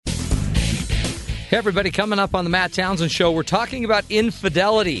Hey everybody, coming up on the Matt Townsend Show, we're talking about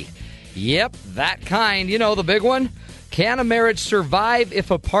infidelity. Yep, that kind. You know, the big one. Can a marriage survive if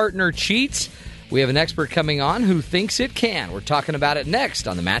a partner cheats? We have an expert coming on who thinks it can. We're talking about it next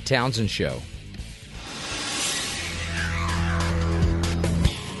on the Matt Townsend Show.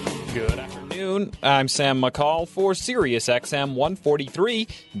 Good afternoon. I'm Sam McCall for Sirius XM 143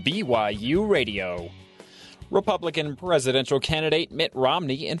 BYU Radio. Republican presidential candidate Mitt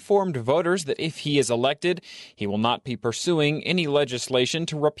Romney informed voters that if he is elected, he will not be pursuing any legislation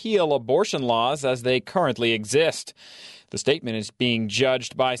to repeal abortion laws as they currently exist. The statement is being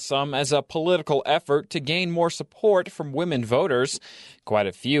judged by some as a political effort to gain more support from women voters. Quite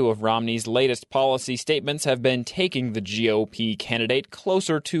a few of Romney's latest policy statements have been taking the GOP candidate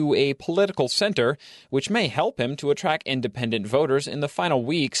closer to a political center, which may help him to attract independent voters in the final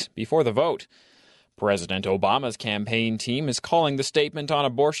weeks before the vote. President Obama's campaign team is calling the statement on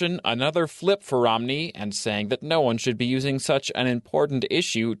abortion another flip for Romney and saying that no one should be using such an important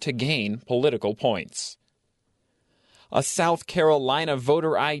issue to gain political points. A South Carolina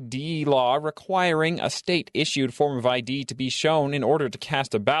voter ID law requiring a state-issued form of ID to be shown in order to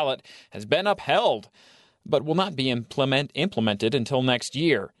cast a ballot has been upheld, but will not be implemented until next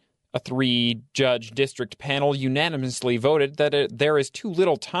year. A 3-judge district panel unanimously voted that there is too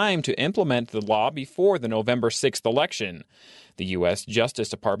little time to implement the law before the November 6th election. The U.S. Justice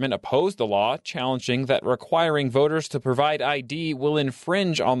Department opposed the law, challenging that requiring voters to provide ID will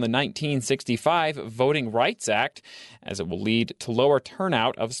infringe on the 1965 Voting Rights Act, as it will lead to lower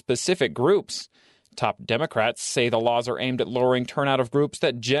turnout of specific groups. Top Democrats say the laws are aimed at lowering turnout of groups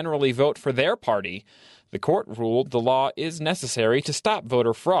that generally vote for their party. The court ruled the law is necessary to stop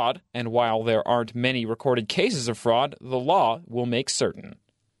voter fraud, and while there aren't many recorded cases of fraud, the law will make certain.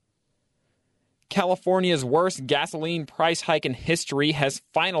 California's worst gasoline price hike in history has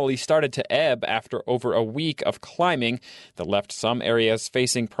finally started to ebb after over a week of climbing that left some areas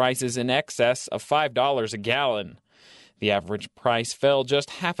facing prices in excess of $5 a gallon. The average price fell just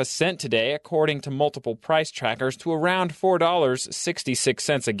half a cent today, according to multiple price trackers, to around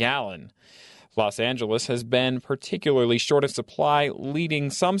 $4.66 a gallon. Los Angeles has been particularly short of supply, leading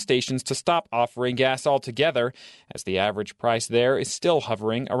some stations to stop offering gas altogether, as the average price there is still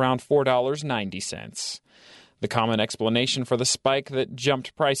hovering around $4.90. The common explanation for the spike that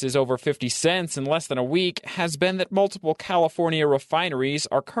jumped prices over 50 cents in less than a week has been that multiple California refineries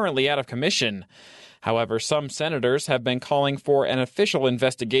are currently out of commission. However, some senators have been calling for an official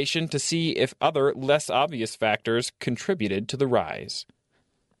investigation to see if other, less obvious factors contributed to the rise.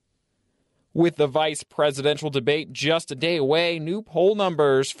 With the vice presidential debate just a day away, new poll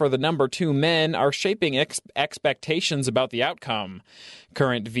numbers for the number 2 men are shaping expectations about the outcome.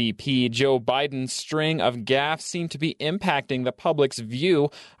 Current VP Joe Biden's string of gaffes seem to be impacting the public's view,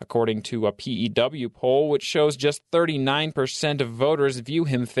 according to a PEW poll, which shows just 39% of voters view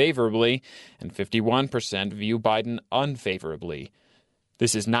him favorably and 51% view Biden unfavorably.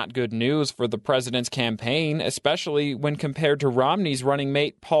 This is not good news for the president's campaign, especially when compared to Romney's running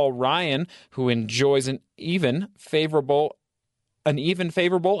mate Paul Ryan, who enjoys an even favorable and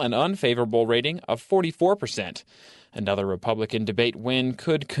unfavorable rating of 44%. Another Republican debate win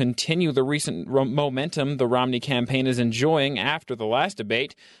could continue the recent momentum the Romney campaign is enjoying after the last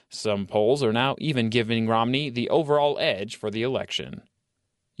debate. Some polls are now even giving Romney the overall edge for the election.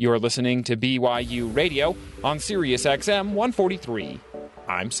 You're listening to BYU Radio on Sirius XM 143.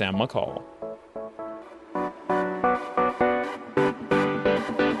 I'm Sam McCall.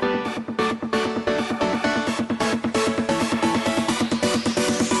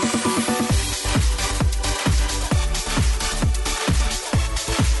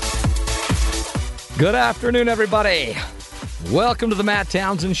 Good afternoon, everybody. Welcome to the Matt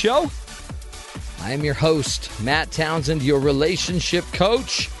Townsend Show. I am your host, Matt Townsend, your relationship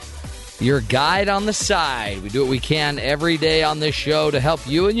coach, your guide on the side. We do what we can every day on this show to help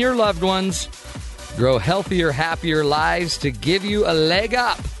you and your loved ones grow healthier, happier lives, to give you a leg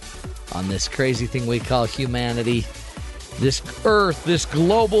up on this crazy thing we call humanity, this earth, this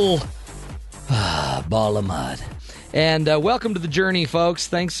global ball of mud. And welcome to the journey, folks.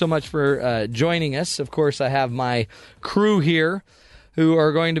 Thanks so much for joining us. Of course, I have my crew here who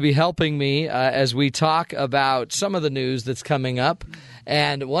are going to be helping me as we talk about some of the news that's coming up.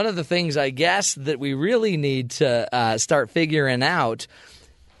 And one of the things, I guess, that we really need to start figuring out,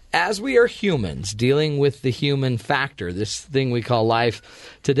 as we are humans dealing with the human factor, this thing we call life,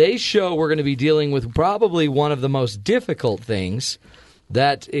 today's show we're going to be dealing with probably one of the most difficult things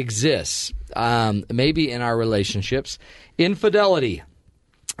that exists, maybe in our relationships, infidelity.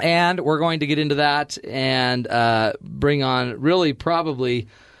 And we're going to get into that and bring on really probably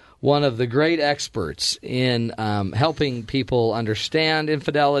one of the great experts in helping people understand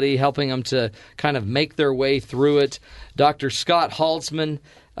infidelity, helping them to kind of make their way through it. Dr. Scott Halsman,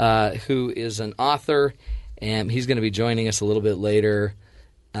 who is an author, and he's going to be joining us a little bit later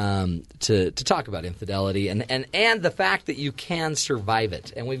to talk about infidelity and the fact that you can survive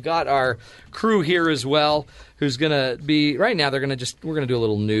it. And we've got our crew here as well, who's going to be right now. We're going to do a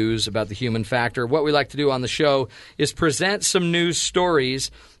little news about the human factor. What we like to do on the show is present some news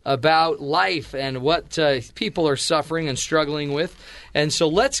stories about life and what people are suffering and struggling with. And so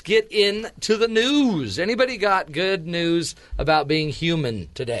let's get into the news. Anybody got good news about being human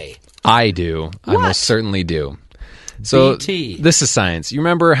today? I do. What? I most certainly do. So BT. This is science. You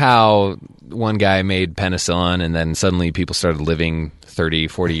remember how one guy made penicillin and then suddenly people started living 30,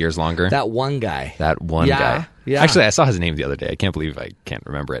 40 years longer? That one guy. That one guy. Yeah. Actually, I saw his name the other day. I can't believe I can't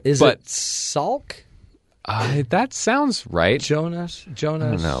remember it. Is it Salk? That sounds right. Jonas? I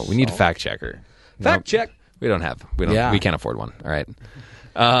don't know. We need a fact checker. Fact check. We don't have. Yeah. We can't afford one. All right.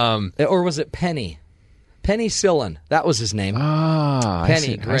 Or was it Penny? Penicillin. That was his name.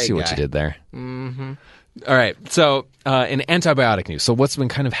 Penny. I see what you did there. Mm-hmm. All right. So in antibiotic news, so what's been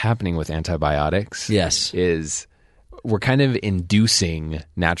kind of happening with antibiotics is we're kind of inducing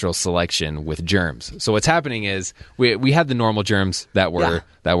natural selection with germs. So what's happening is we had the normal germs that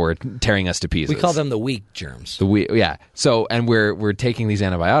were tearing us to pieces. We call them the weak germs. So and we're taking these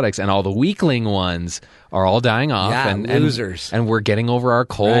antibiotics, and all the weakling ones are all dying off, and losers. And we're getting over our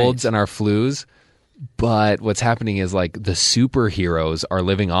colds and our flus. But what's happening is like the superheroes are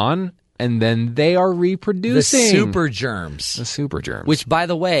living on. And then they are reproducing. The super germs. The super germs. Which, by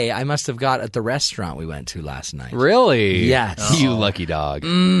the way, I must have got at the restaurant we went to last night. Really? Yes. You lucky dog.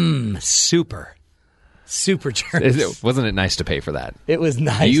 Super germs. Wasn't it nice to pay for that? It was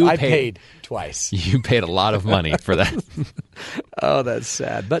nice. I paid twice. You paid a lot of money for that. Oh, that's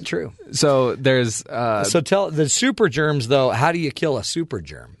sad, but true. So there's... So tell the super germs, though, how do you kill a super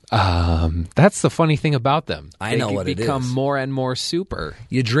germ? That's the funny thing about them. I know what it is. They become more and more super.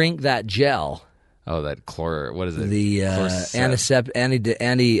 You drink that gel. Oh, that what is it? The antiseptic,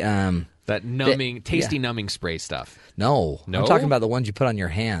 that numbing, tasty numbing spray stuff. No, I'm talking about the ones you put on your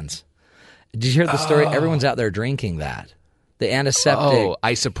hands. Did you hear the story? Everyone's out there drinking that. The antiseptic. Oh,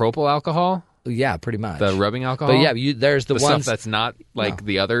 isopropyl alcohol? Yeah, pretty much. The rubbing alcohol? But yeah, there's the ones... stuff that's not like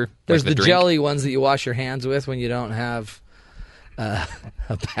the other... There's like the jelly ones that you wash your hands with when you don't have a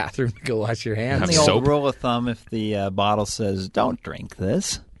bathroom to go wash your hands. The old rule of thumb, if the bottle says, don't drink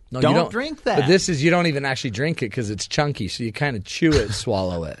this, no, don't drink that. But this is, you don't even actually drink it because it's chunky, so you kind of chew it,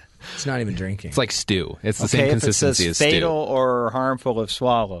 swallow it. It's not even drinking. It's like stew. It's the same consistency as stew. Fatal or harmful if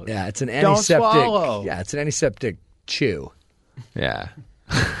swallowed. Yeah, it's an antiseptic. Don't swallow. Yeah, it's an antiseptic chew. Yeah.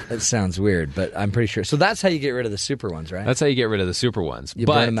 That sounds weird, but I'm pretty sure. So that's how you get rid of the super ones, right? That's how you get rid of the super ones. You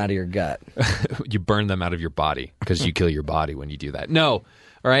burn them out of your gut. You burn them out of your body because you kill your body when you do that. No. All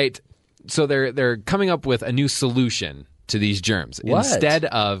right. So they're coming up with a new solution to these germs. What? Instead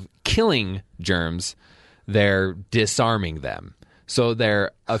of killing germs, they're disarming them. So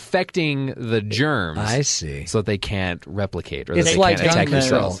they're affecting the germs. I see. So that they can't replicate or It's that they like can't gun attack your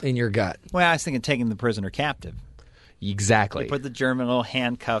control cells. in your gut. Well, I was thinking taking the prisoner captive. Exactly. You put the germ in little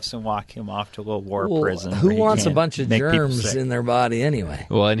handcuffs and walk him off to a little war prison. Who where he wants a can't bunch of make people germs sick. in their body anyway?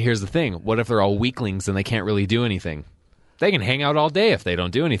 Well, and here's the thing. What if they're all weaklings and they can't really do anything? They can hang out all day if they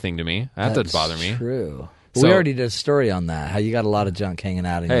don't do anything to me. That doesn't bother me. True. So- We already did a story on that. How you got a lot of junk hanging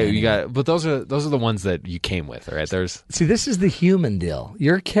out in Hey, you. you got, but those are the ones that you came with, all right? See, this is the human deal.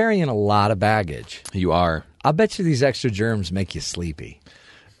 You're carrying a lot of baggage. You are. I'll bet you these extra germs make you sleepy.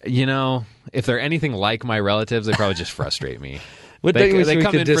 You know, if they're anything like my relatives, they probably just frustrate me. Would They- they, wish they we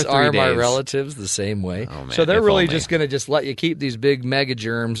come could in for 3 disarm our days. relatives the same way? Oh, man, so they're if really only. just going to just let you keep these big mega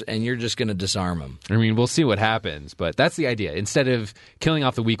germs, and you're just going to disarm them. I mean, we'll see what happens, but that's the idea. Instead of killing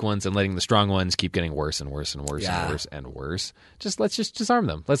off the weak ones and letting the strong ones keep getting worse and worse and worse and worse and worse, let's just disarm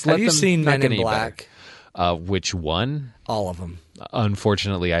them. Let's Have let you them seen not Men get in any Black? better. Which one? All of them.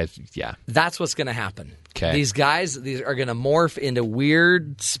 Unfortunately, yeah. That's what's going to happen. 'Kay. These guys, these are going to morph into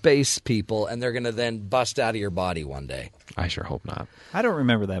weird space people, and they're going to then bust out of your body one day. I sure hope not. I don't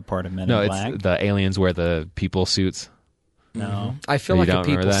remember that part of Men No, in it's Black. the aliens wear the people suits. No. I feel You like a don't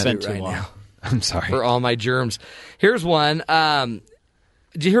remember people that? suit Been too right long. now I'm sorry. for all my germs. Here's one.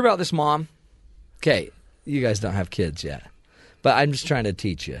 Did you hear about this mom? Okay, you guys don't have kids yet, but I'm just trying to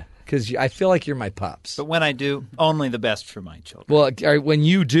teach you because I feel like you're my pups. But when I do, only the best for my children. Well, when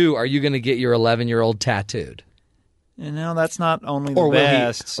you do, are you going to get your 11-year-old tattooed? That's not only the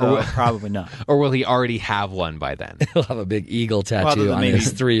best, so probably not. Or will he already have one by then? He'll have a big eagle tattoo on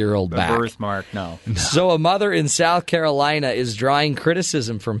his 3-year-old back. A birthmark, no. So a mother in South Carolina is drawing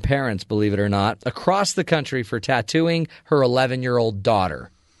criticism from parents, believe it or not, across the country for tattooing her 11-year-old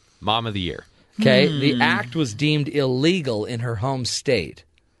daughter. Mom of the year. Okay, the act was deemed illegal in her home state,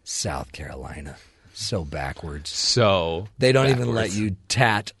 South Carolina. So backwards. So they don't backwards. even let you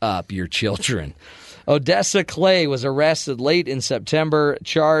tat up your children. Odessa Clay was arrested late in September,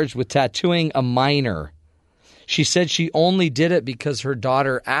 charged with tattooing a minor. She said she only did it because her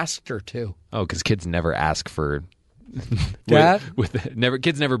daughter asked her to. Oh, because kids never ask for... Dad?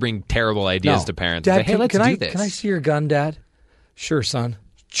 Kids never bring terrible ideas to parents. Dad, say, hey, let's do this. Can I see your gun, Dad? Sure, son.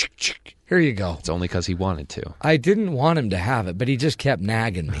 Here you go. It's only because he wanted to. I didn't want him to have it, but he just kept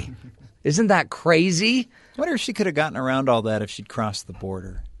nagging me. Isn't that crazy? I wonder if she could have gotten around all that if she'd crossed the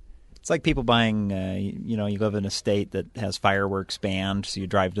border. It's like people buying, you live in a state that has fireworks banned, so you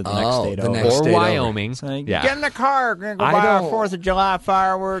drive to the next state over. Or Wyoming. So get in the car, we're going to go buy our 4th of July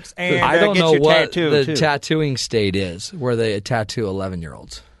fireworks, and I don't get know your what tattoo, the tattooing state is where they tattoo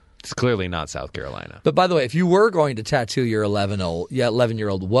 11-year-olds. It's clearly not South Carolina. But by the way, if you were going to tattoo your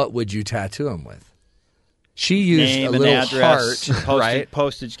 11-year-old, what would you tattoo him with? She used name a little and address, heart, right?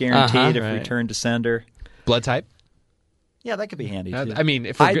 Postage guaranteed if returned to sender. Blood type? Yeah, that could be handy, too. I mean,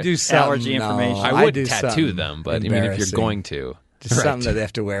 if I do allergy information. I would tattoo them, but I mean, if you're going to. Just something that they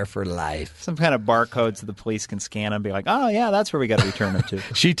have to wear for life. Some kind of barcode so the police can scan and be like, oh, yeah, that's where we got to return them to.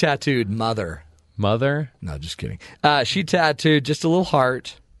 She tattooed mother. Mother? No, just kidding. She tattooed just a little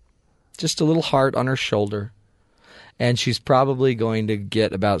heart on her shoulder. And she's probably going to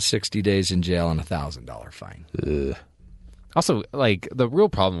get about 60 days in jail and a $1,000 fine. Ugh. Also, the real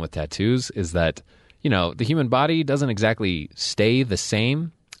problem with tattoos is that, the human body doesn't exactly stay the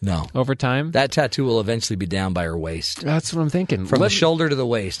same over time. That tattoo will eventually be down by her waist. That's what I'm thinking. From the shoulder to the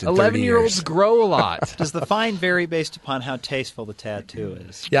waist in 11-year-olds grow a lot. Does the fine vary based upon how tasteful the tattoo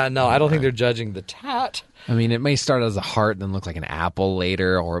is? Yeah, no, I don't think they're judging the tat. I mean, it may start as a heart and then look like an apple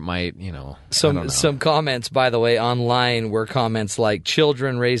later, or it might, Some comments, by the way, online were comments like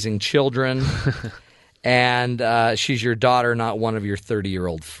children raising children, and she's your daughter, not one of your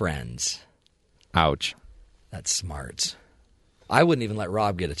 30-year-old friends. Ouch. That's smart. I wouldn't even let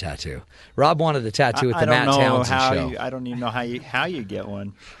Rob get a tattoo. Rob wanted a tattoo at the Matt Townsend show. I don't even know how you get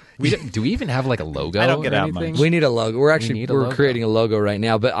one. Do we even have a logo? I don't get out much. We need a logo. We're creating a logo right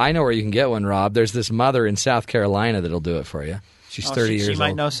now, but I know where you can get one, Rob. There's this mother in South Carolina that'll do it for you. She's 30 years old. She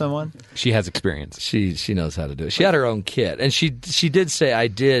might know someone. She has experience. She knows how to do it. She had her own kit, and she did say I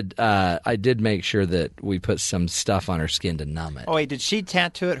did make sure that we put some stuff on her skin to numb it. Oh wait, did she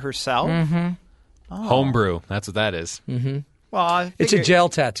tattoo it herself? Mm-hmm. Oh. Homebrew. That's what that is. Mm-hmm. Well, it's a gel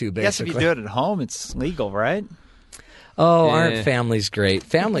tattoo, basically. I guess if you do it at home, it's legal, right? Oh, aren't families great?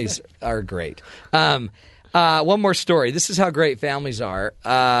 Families are great. One more story. This is how great families are.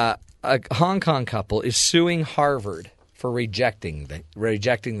 A Hong Kong couple is suing Harvard for rejecting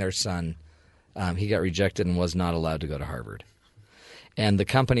their son. He got rejected and was not allowed to go to Harvard. And the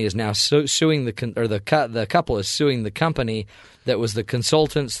company is now suing the couple is suing the company that was the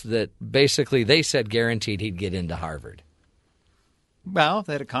consultants that basically they said guaranteed he'd get into Harvard. Well, if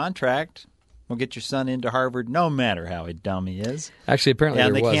they had a contract, we'll get your son into Harvard no matter how dumb he is. Actually, apparently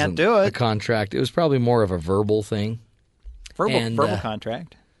there wasn't can't do it. a contract. It was probably more of a verbal thing. Verbal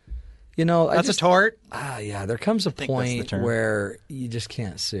contract. That's a tort. Yeah, there comes a point where you just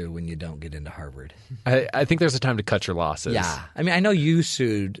can't sue when you don't get into Harvard. I think there's a time to cut your losses. Yeah. I mean, I know you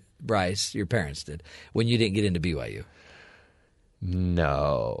sued, Bryce, your parents did, when you didn't get into BYU.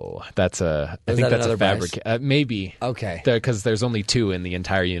 No, I think that's a fabric. Maybe. Okay. Because there's only 2 in the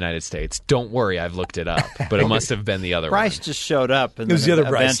entire United States. Don't worry, I've looked it up, but it must have been the other Bryce one. just showed up, and it was the other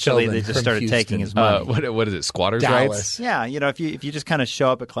Bryce eventually Tillman they just from started Houston. taking his money. What is it? Squatters' Dallas. rights? Yeah, if you just kind of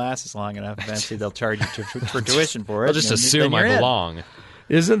show up at classes long enough, eventually they'll charge you for tuition for it. They'll just assume I belong.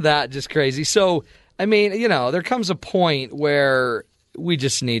 Isn't that just crazy? So, I mean, there comes a point where we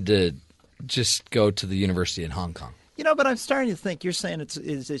just need to just go to the university in Hong Kong. But I'm starting to think you're saying it's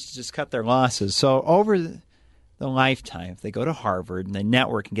just cut their losses. So over the lifetime, if they go to Harvard and they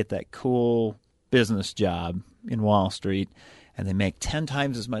network and get that cool business job in Wall Street, and they make 10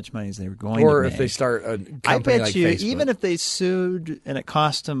 times as much money as they were going to make. Or if they start a company I bet like you, Facebook. even if they sued and it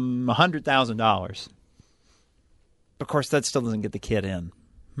cost them $100,000, of course, that still doesn't get the kid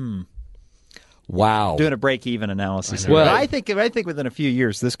in. Wow. Doing a break-even analysis. Well, I think within a few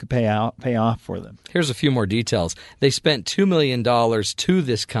years this could pay off for them. Here's a few more details. They spent $2 million to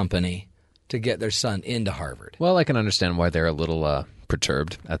this company to get their son into Harvard. Well, I can understand why they're a little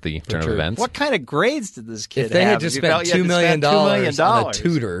perturbed at the turn of events. What kind of grades did this kid have? If they had just spent $2 million on a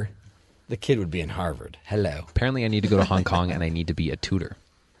tutor, the kid would be in Harvard. Hello. Apparently, I need to go to Hong Kong, and I need to be a tutor.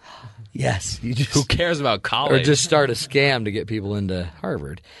 Yes. Who cares about college? Or just start a scam to get people into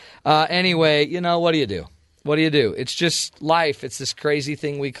Harvard. Anyway, what do you do? What do you do? It's just life. It's this crazy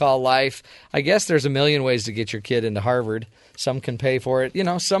thing we call life. I guess there's a million ways to get your kid into Harvard. Some can pay for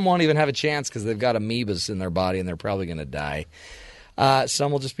it. Some won't even have a chance because they've got amoebas in their body and they're probably going to die.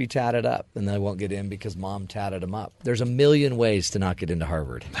 Some will just be tatted up and they won't get in because mom tatted them up. There's a million ways to not get into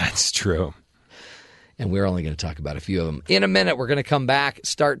Harvard. That's true. And we're only going to talk about a few of them. In a minute, we're going to come back,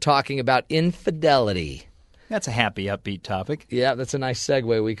 start talking about infidelity. That's a happy, upbeat topic. Yeah, that's a nice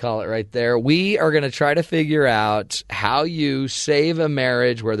segue, we call it right there. We are going to try to figure out how you save a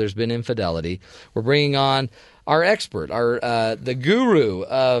marriage where there's been infidelity. We're bringing on our expert, the guru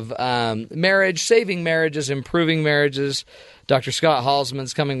of marriage, saving marriages, improving marriages. Dr. Scott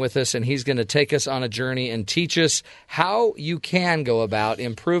Halsman's coming with us, and he's going to take us on a journey and teach us how you can go about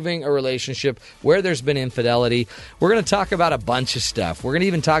improving a relationship where there's been infidelity. We're going to talk about a bunch of stuff. We're going to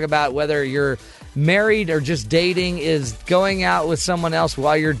even talk about whether you're married or just dating. Is going out with someone else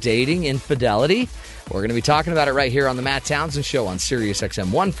while you're dating infidelity? We're going to be talking about it right here on the Matt Townsend Show on Sirius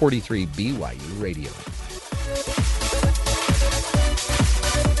XM 143 BYU Radio.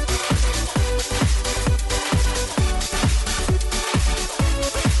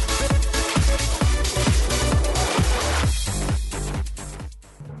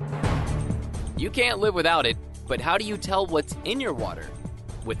 You can't live without it, but how do you tell what's in your water?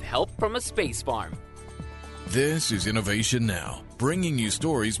 With help from a space farm. This is Innovation Now, bringing you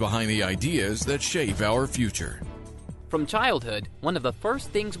stories behind the ideas that shape our future. From childhood, one of the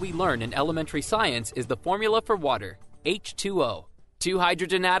first things we learn in elementary science is the formula for water, H2O. 2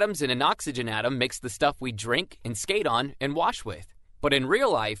 hydrogen atoms and an oxygen atom mix the stuff we drink and skate on and wash with. But in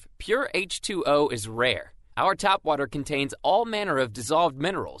real life, pure H2O is rare. Our tap water contains all manner of dissolved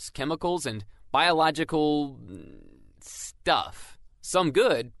minerals, chemicals, and biological stuff. Some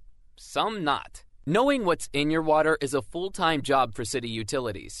good, some not. Knowing what's in your water is a full-time job for city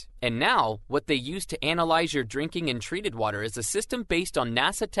utilities. And now, what they use to analyze your drinking and treated water is a system based on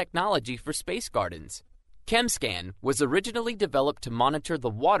NASA technology for space gardens. ChemScan was originally developed to monitor the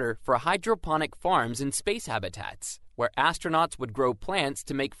water for hydroponic farms in space habitats, where astronauts would grow plants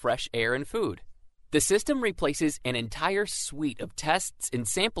to make fresh air and food. The system replaces an entire suite of tests and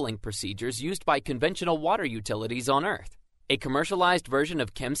sampling procedures used by conventional water utilities on Earth. A commercialized version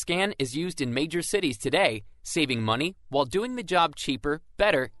of ChemScan is used in major cities today, saving money while doing the job cheaper,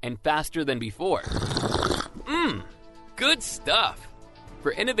 better, and faster than before. Good stuff.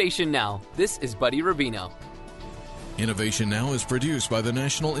 For Innovation Now, this is Buddy Rubino. Innovation Now is produced by the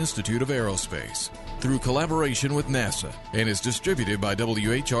National Institute of Aerospace through collaboration with NASA and is distributed by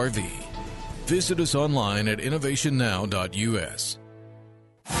WHRV. Visit us online at innovationnow.us.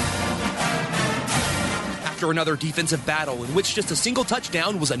 After another defensive battle in which just a single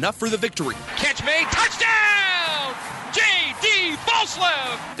touchdown was enough for the victory. Catch made, touchdown! J.D.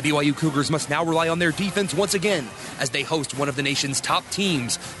 Falslev! The BYU Cougars must now rely on their defense once again as they host one of the nation's top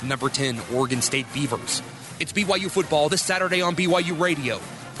teams, number 10 Oregon State Beavers. It's BYU football this Saturday on BYU Radio.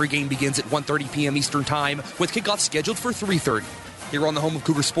 Pregame begins at 1:30 p.m. Eastern Time with kickoff scheduled for 3:30. Here on the home of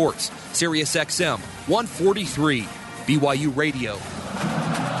Cougar Sports, Sirius XM 143, BYU Radio.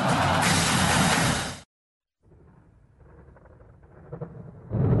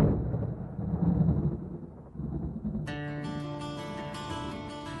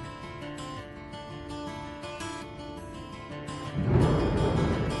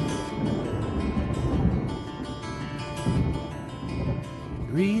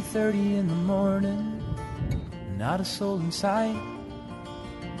 "3:30 in the morning, not a soul in sight.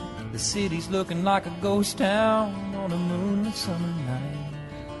 The city's looking like a ghost town on a moonlit summer night."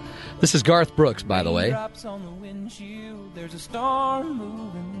 This is Garth Brooks, by the way. Drops on the windshield, there's a storm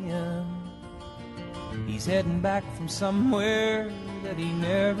moving in. He's heading back from somewhere that he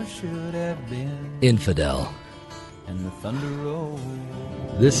never should have been. Infidel. And the thunder rolls.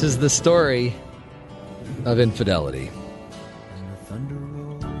 This is the story of infidelty. And the thunder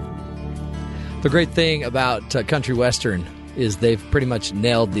rolls. The great thing about country western is they've pretty much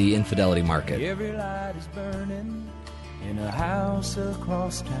nailed the infidelity market. Every light is burning in a house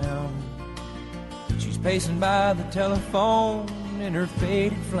across town. She's pacing by the telephone in her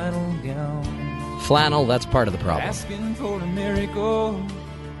faded flannel gown. Flannel, that's part of the problem. Asking for a miracle,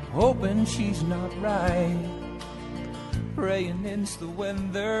 hoping she's not right. Praying it's the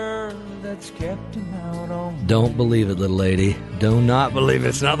weather that's kept him out all night. Don't believe it, little lady. Do not believe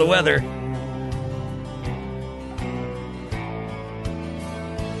it's not the weather.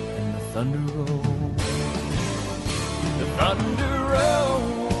 thunder rolls, the thunder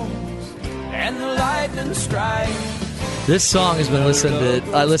rolls, and the lightning strikes. This song has been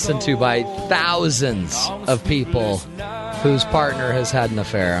listened to by thousands of people whose partner has had an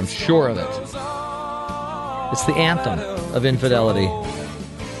affair. I'm sure of it. It's the anthem of infidelity.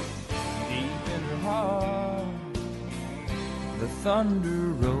 Deep in her heart, the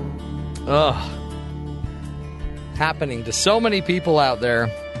thunder rolls. Ugh. Happening to so many people out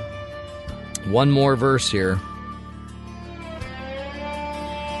there. One more verse here.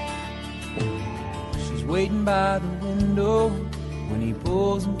 She's waiting by the window when he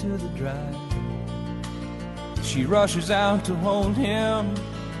pulls into the drive. She rushes out to hold him,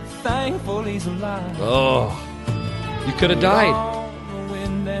 thankful he's alive. Oh, you could have died. On the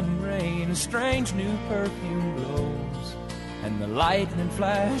wind and rain, a strange new perfume blows, and the lightning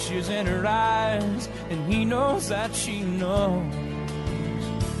flashes in her eyes, and he knows that she knows,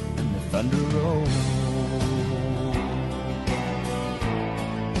 and the thunder rolls,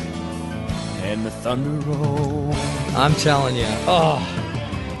 and the thunder rolls. I'm telling you. Oh,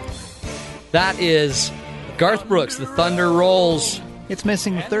 that is Garth Brooks, The Thunder Rolls. It's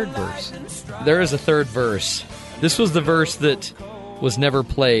missing the third verse. There is a third verse. This was the verse that was never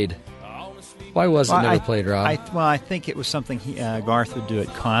played. Why was it never played, Rob? I think it was something Garth would do at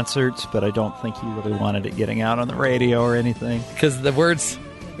concerts, but I don't think he really wanted it getting out on the radio or anything. Because the words...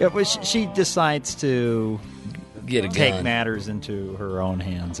 She decides to take take matters into her own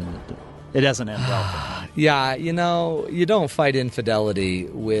hands, and it doesn't end well. Yeah, you don't fight infidelity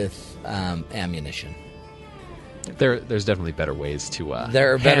with ammunition. There's definitely better ways to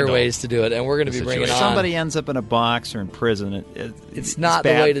there are better ways to do it, and we're going to be bringing on... If somebody ends up in a box or in prison, it's not the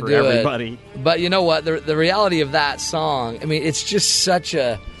bad way to for do everybody. it. But you know what? The reality of that song, I mean, it's just such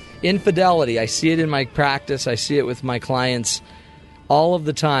a... Infidelity, I see it in my practice, I see it with my clients all of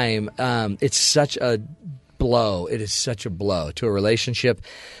the time. It's such a blow. It is such a blow to a relationship.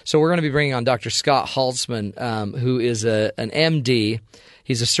 So we're going to be bringing on Dr. Scott Haltzman, who is an MD.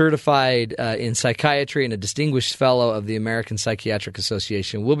 He's a certified in psychiatry and a distinguished fellow of the American Psychiatric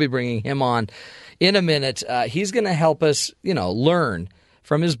Association. We'll be bringing him on in a minute. He's going to help us, learn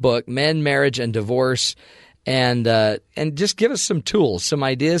from his book, Men, Marriage, and Divorce, and just give us some tools, some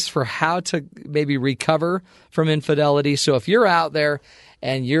ideas for how to maybe recover from infidelity. So if you're out there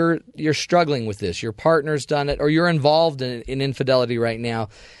and you're struggling with this, your partner's done it, or you're involved in infidelity right now,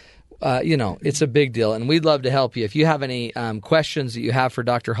 it's a big deal, and we'd love to help you. If you have any questions that you have for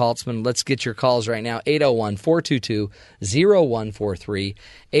Dr. Haltzman, let's get your calls right now, 801-422-0143,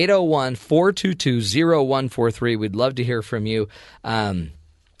 801-422-0143. We'd love to hear from you.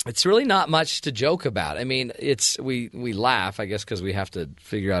 It's really not much to joke about. I mean, we laugh, I guess, because we have to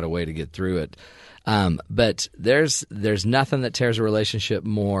figure out a way to get through it. But there's nothing that tears a relationship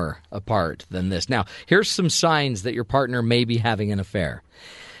more apart than this. Now, here's some signs that your partner may be having an affair.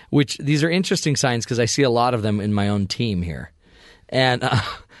 Which these are interesting signs because I see a lot of them in my own team here. And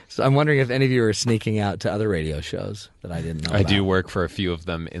so I'm wondering if any of you are sneaking out to other radio shows that I didn't know about. I do work for a few of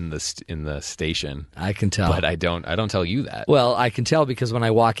them in the station. I can tell. But I don't tell you that. Well, I can tell because when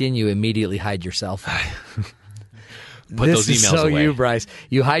I walk in, you immediately hide your cell phone. Put those emails is so away. You, Bryce.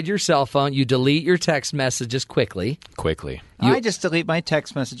 You hide your cell phone. You delete your text messages quickly. I just delete my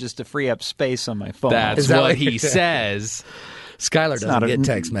text messages to free up space on my phone. That's what he says. Skylar doesn't get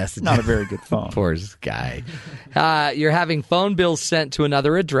text messages. Not a very good phone. Poor guy. You're having phone bills sent to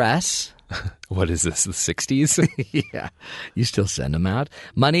another address. What is this, the 60s? Yeah. You still send them out.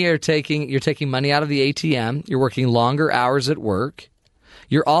 You're taking money out of the ATM. You're working longer hours at work.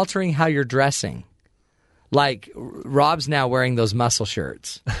 You're altering how you're dressing. Like Rob's now wearing those muscle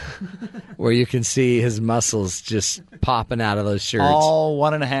shirts where you can see his muscles just popping out of those shirts. All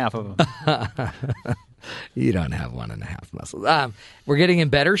 1.5 of them. You don't have 1.5 muscles. We're getting in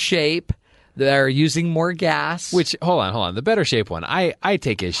better shape. They're using more gas. Which, hold on. The better shape one, I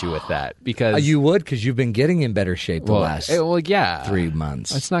take issue with that because you would, because you've been getting in better shape the last 3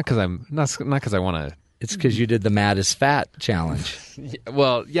 months. It's not because I want to. It's because you did the Mad is Fat challenge.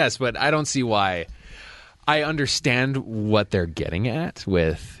 Well, yes, but I don't see why. I understand what they're getting at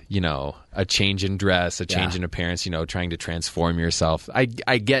with, a change in dress, a change in appearance, trying to transform yourself. I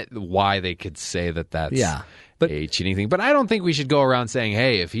get why they could say that that's a cheating thing. But I don't think we should go around saying,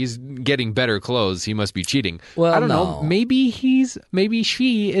 hey, if he's getting better clothes, he must be cheating. Well, I don't know. Maybe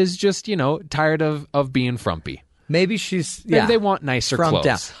she is just, tired of being frumpy. Maybe she's, Maybe they want nicer clothes.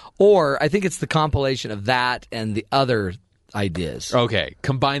 Down. Or I think it's the compilation of that and the other ideas. Okay,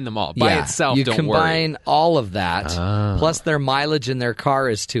 combine them all. By itself, don't worry. You combine all of that, plus their mileage in their car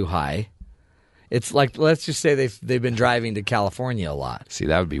is too high. It's like, let's just say they've been driving to California a lot. See,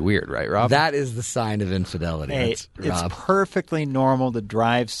 that would be weird, right, Rob? That is the sign of infidelity. Hey, it's perfectly normal to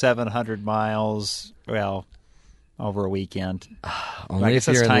drive 700 miles, well, over a weekend. Only if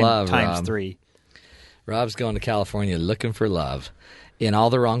you're in love, times Rob. 3. Rob's going to California looking for love in all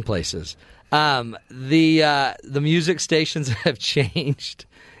the wrong places. The music stations have changed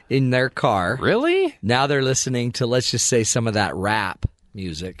in their car. Really? Now they're listening to, let's just say, some of that rap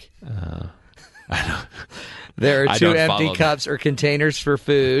music. There are 2 empty cups or containers for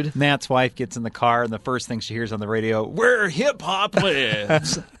food. Matt's wife gets in the car, and the first thing she hears on the radio, "Where hip-hop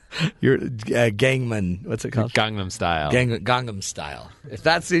lives." Your Gangman, what's it called? Gangnam Style. Gangnam Style. If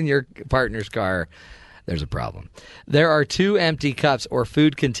that's in your partner's car, there's a problem. There are 2 empty cups or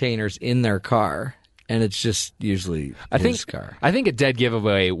food containers in their car, and it's just usually his car. I think a dead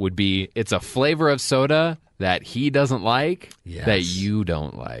giveaway would be it's a flavor of soda that he doesn't like, that you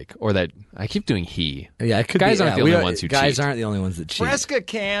don't like, or that I keep doing he. Yeah, it could guys be, aren't the only ones who cheat. Guys aren't the only ones that cheat. Fresca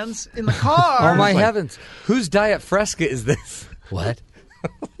cans in the car. Oh my heavens! Whose Diet Fresca is this? What?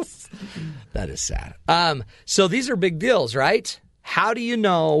 That is sad. So these are big deals, right? How do you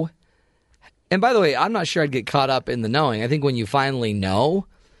know? And by the way, I'm not sure I'd get caught up in the knowing. I think when you finally know,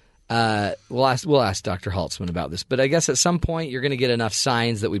 we'll ask Dr. Holtzman about this. But I guess at some point you're going to get enough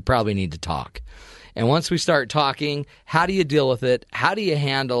signs that we probably need to talk. And once we start talking, how do you deal with it? How do you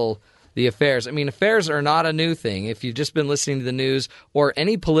handle the affairs? I mean, affairs are not a new thing. If you've just been listening to the news or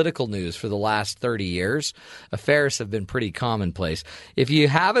any political news for the last 30 years, affairs have been pretty commonplace. If you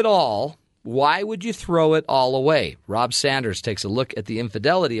have it all, why would you throw it all away? Rob Sanders takes a look at the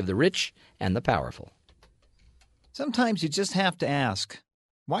infidelity of the rich and the powerful. Sometimes you just have to ask,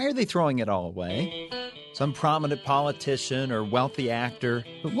 why are they throwing it all away? Some prominent politician or wealthy actor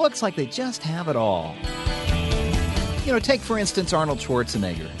who looks like they just have it all. You know, take, for instance, Arnold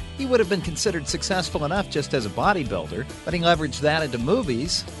Schwarzenegger. He would have been considered successful enough just as a bodybuilder, but he leveraged that into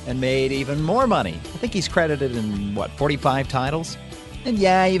movies and made even more money. I think he's credited in, 45 titles? And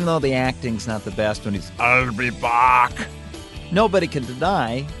yeah, even though the acting's not the best when he's, "I'll be back," nobody can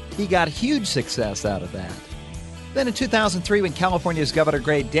deny he got huge success out of that. Then in 2003, when California's Governor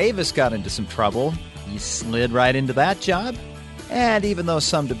Gray Davis got into some trouble, he slid right into that job. And even though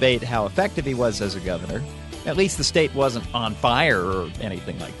some debate how effective he was as a governor, at least the state wasn't on fire or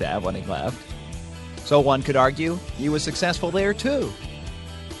anything like that when he left. So one could argue he was successful there too.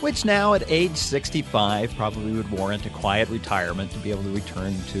 Which now, at age 65, probably would warrant a quiet retirement to be able to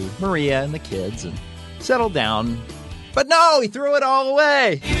return to Maria and the kids and settle down. But no, he threw it all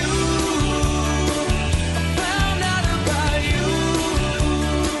away.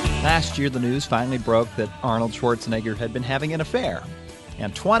 Last year, the news finally broke that Arnold Schwarzenegger had been having an affair.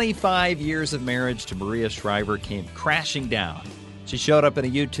 And 25 years of marriage to Maria Shriver came crashing down. She showed up in a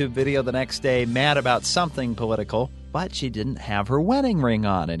YouTube video the next day, mad about something political, but she didn't have her wedding ring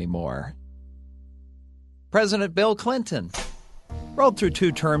on anymore. President Bill Clinton rolled through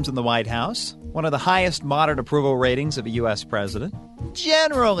 2 terms in the White House, one of the highest modern approval ratings of a U.S. president,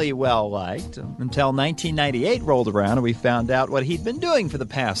 generally well-liked, until 1998 rolled around and we found out what he'd been doing for the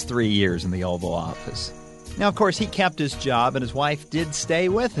past 3 years in the Oval Office. Now, of course, he kept his job and his wife did stay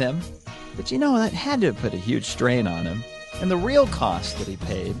with him, but you know, that had to have put a huge strain on him. And the real cost that he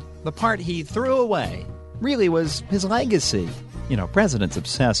paid, the part he threw away, really was his legacy. You know, presidents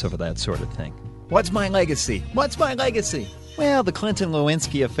obsess over that sort of thing. What's my legacy? What's my legacy? Well, the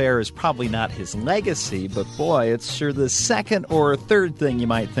Clinton-Lewinsky affair is probably not his legacy, but boy, it's sure the second or third thing you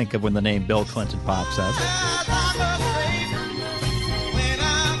might think of when the name Bill Clinton pops up.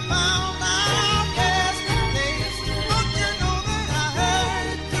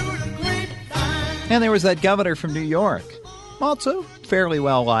 And there was that governor from New York, also fairly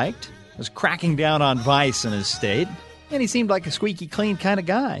well-liked, was cracking down on vice in his state, and he seemed like a squeaky clean kind of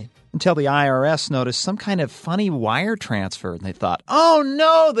guy. Until the IRS noticed some kind of funny wire transfer, and they thought, oh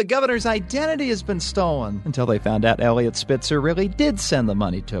no, the governor's identity has been stolen. Until they found out Elliot Spitzer really did send the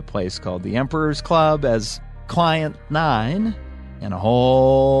money to a place called the Emperor's Club as Client 9, and a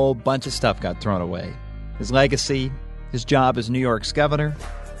whole bunch of stuff got thrown away. His legacy, his job as New York's governor,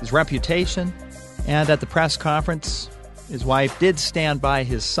 his reputation, and at the press conference, his wife did stand by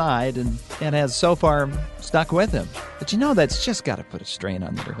his side and has so far stuck with him. But you know, that's just got to put a strain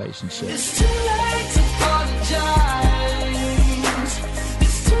on the relationship. It's too late to apologize.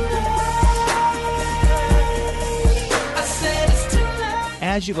 It's too late. I said it's too late.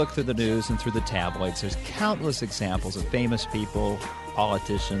 As you look through the news and through the tabloids, there's countless examples of famous people,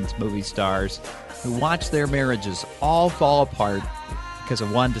 politicians, movie stars, who watch their marriages all fall apart because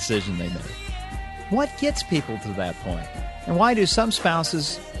of one decision they made. What gets people to that point? And why do some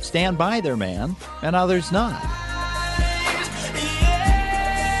spouses stand by their man and others not.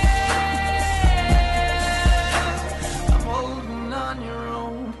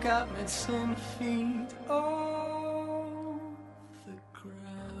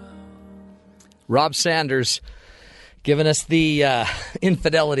 Rob Sanders giving us the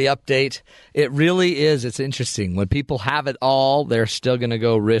infidelity update. It really is. It's interesting. When people have it all, they're still going to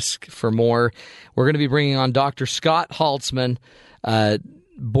go risk for more. We're going to be bringing on Dr. Scott Haltzman,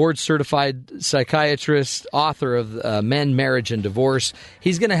 board-certified psychiatrist, author of Men, Marriage, and Divorce.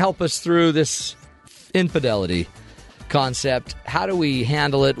 He's going to help us through this infidelity concept. How do we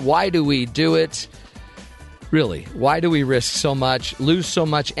handle it? Why do we do it? Really, why do we risk so much, lose so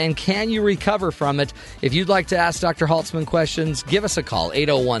much, and can you recover from it? If you'd like to ask Dr. Haltzman questions, give us a call,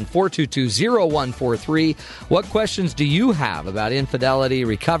 801-422-0143. What questions do you have about infidelity,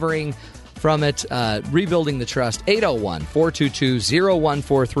 recovering from it, rebuilding the trust?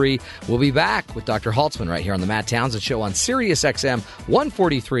 801-422-0143. We'll be back with Dr. Haltzman right here on the Matt Townsend Show on Sirius XM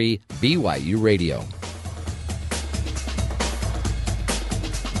 143 BYU Radio.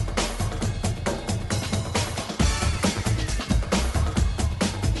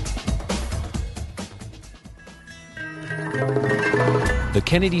 The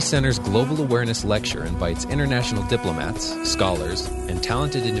Kennedy Center's Global Awareness Lecture invites international diplomats, scholars, and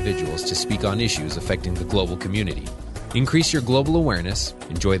talented individuals to speak on issues affecting the global community. Increase your global awareness,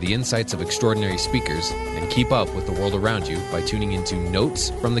 enjoy the insights of extraordinary speakers, and keep up with the world around you by tuning into Notes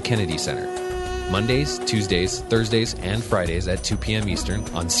from the Kennedy Center. Mondays, Tuesdays, Thursdays, and Fridays at 2 p.m. Eastern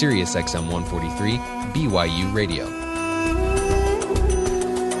on Sirius XM 143 BYU Radio.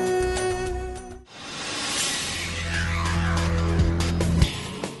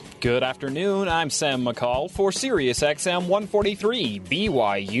 Good afternoon, I'm Sam McCall for Sirius XM 143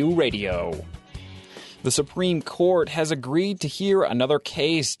 BYU Radio. The Supreme Court has agreed to hear another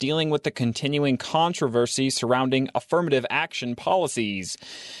case dealing with the continuing controversy surrounding affirmative action policies,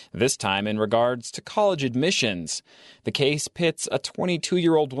 this time in regards to college admissions. The case pits a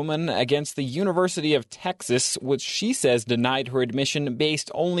 22-year-old woman against the University of Texas, which she says denied her admission based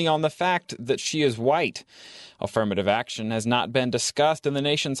only on the fact that she is white. Affirmative action has not been discussed in the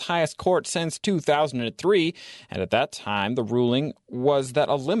nation's highest court since 2003, and at that time the ruling was that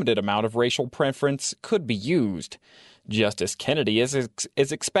a limited amount of racial preference could be used. Justice Kennedy is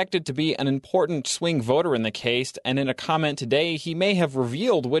expected to be an important swing voter in the case, and in a comment today he may have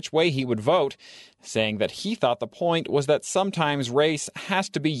revealed which way he would vote, saying that he thought the point was that sometimes race has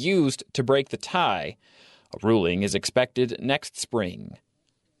to be used to break the tie. A ruling is expected next spring.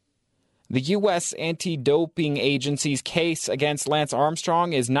 The U.S. Anti-Doping Agency's case against Lance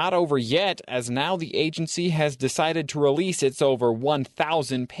Armstrong is not over yet, as now the agency has decided to release its over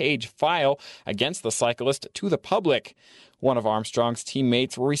 1,000-page file against the cyclist to the public. One of Armstrong's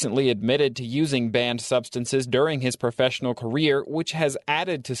teammates recently admitted to using banned substances during his professional career, which has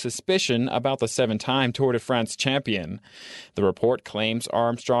added to suspicion about the 7-time Tour de France champion. The report claims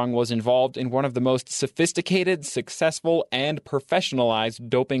Armstrong was involved in one of the most sophisticated, successful, and professionalized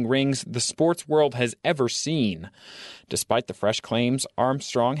doping rings the sports world has ever seen. Despite the fresh claims,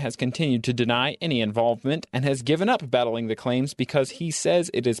 Armstrong has continued to deny any involvement and has given up battling the claims because he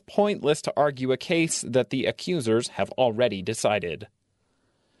says it is pointless to argue a case that the accusers have already decided.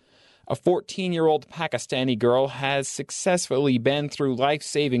 A 14-year-old Pakistani girl has successfully been through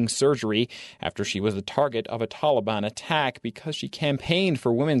life-saving surgery after she was the target of a Taliban attack because she campaigned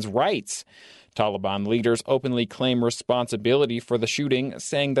for women's rights. Taliban leaders openly claim responsibility for the shooting,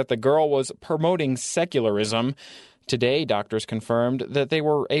 saying that the girl was promoting secularism. Today, doctors confirmed that they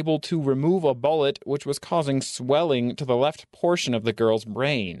were able to remove a bullet which was causing swelling to the left portion of the girl's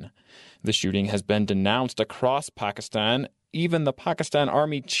brain. The shooting has been denounced across Pakistan. Even the Pakistan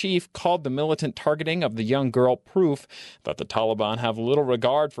Army chief called the militant targeting of the young girl proof that the Taliban have little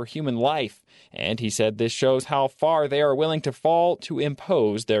regard for human life, and he said this shows how far they are willing to fall to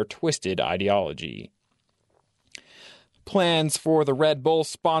impose their twisted ideology. Plans for the Red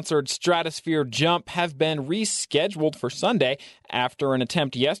Bull-sponsored Stratosphere Jump have been rescheduled for Sunday after an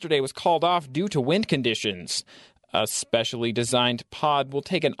attempt yesterday was called off due to wind conditions. A specially designed pod will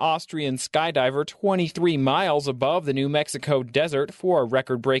take an Austrian skydiver 23 miles above the New Mexico desert for a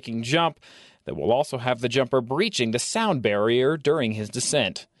record-breaking jump that will also have the jumper breaching the sound barrier during his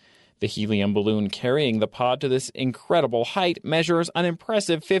descent. The helium balloon carrying the pod to this incredible height measures an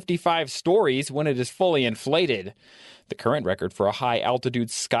impressive 55 stories when it is fully inflated. The current record for a high-altitude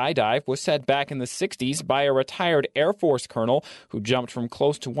skydive was set back in the 60s by a retired Air Force colonel who jumped from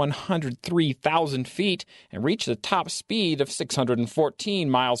close to 103,000 feet and reached a top speed of 614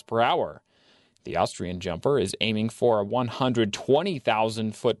 miles per hour. The Austrian jumper is aiming for a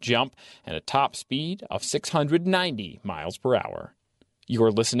 120,000-foot jump and a top speed of 690 miles per hour.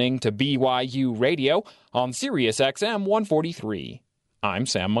 You're listening to BYU Radio on Sirius XM 143. I'm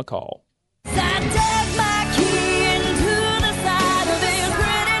Sam McCall.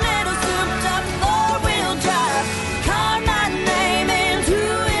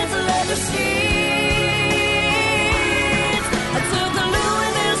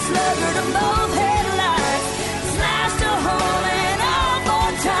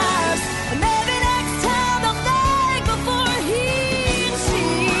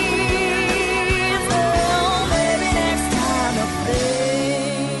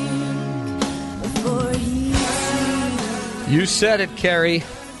 You said it, Carrie.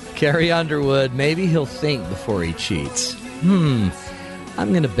 Carrie Underwood. Maybe he'll think before he cheats. I'm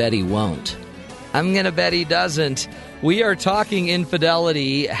going to bet he won't. I'm going to bet he doesn't. We are talking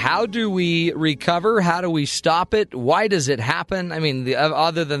infidelity. How do we recover? How do we stop it? Why does it happen? I mean,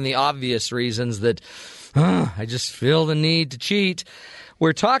 other than the obvious reasons that I just feel the need to cheat.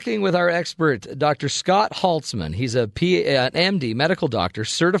 We're talking with our expert, Dr. Scott Haltzman. He's an MD, medical doctor,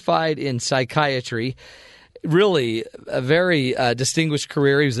 certified in psychiatry. Really a very distinguished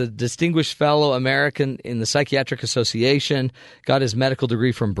career. He was a distinguished fellow American in the Psychiatric Association, got his medical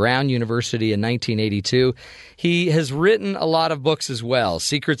degree from Brown University in 1982. He has written a lot of books as well,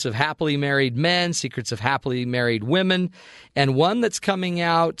 Secrets of Happily Married Men, Secrets of Happily Married Women, and one that's coming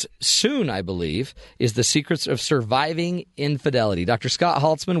out soon, I believe, is The Secrets of Surviving Infidelity. Dr. Scott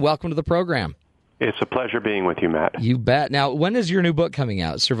Haltzman, welcome to the program. It's a pleasure being with you, Matt. You bet. Now, when is your new book coming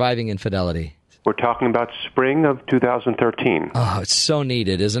out, Surviving Infidelity? We're talking about spring of 2013. Oh, it's so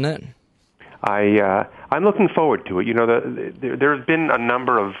needed, isn't it? I'm looking forward to it. You know, there's been a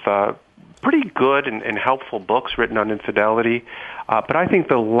number of pretty good and helpful books written on infidelity, but I think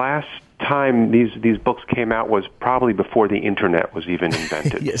the last time these books came out was probably before the Internet was even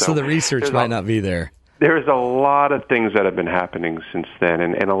invented. Yeah, so the research might not be there. There's a lot of things that have been happening since then,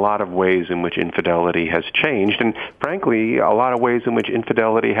 and a lot of ways in which infidelity has changed, and frankly, a lot of ways in which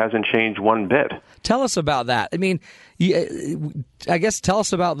infidelity hasn't changed one bit. Tell us about that. I mean, I guess tell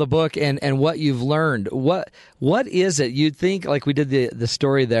us about the book and what you've learned. What is it? You'd think, like we did the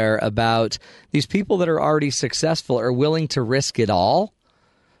story there, about these people that are already successful are willing to risk it all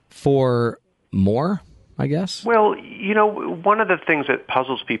for more, I guess? Well, you know, one of the things that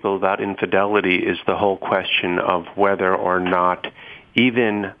puzzles people about infidelity is the whole question of whether or not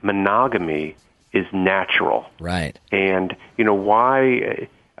even monogamy is natural. Right. And, you know, why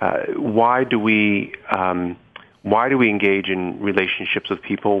do we engage in relationships with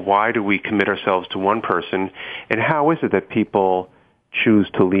people? Why do we commit ourselves to one person? And how is it that people choose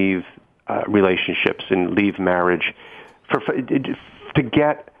to leave relationships and leave marriage to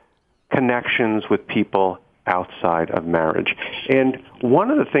get connections with people outside of marriage? And one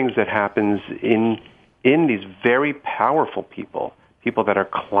of the things that happens in these very powerful people that are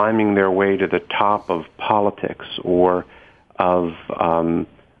climbing their way to the top of politics or of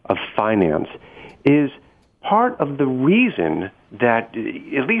finance, is part of the reason that,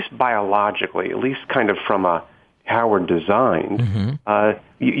 at least biologically, at least kind of from how we're designed,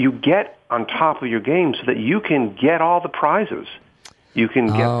 you get on top of your game so that you can get all the prizes. You can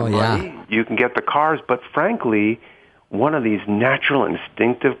get the money, you can get the cars, but frankly, one of these natural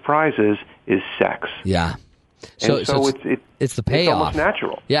instinctive prizes is sex. Yeah. So it's the payoff. It's almost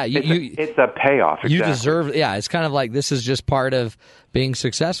natural. Yeah, it's a payoff. Exactly. You deserve. Yeah, it's kind of like this is just part of being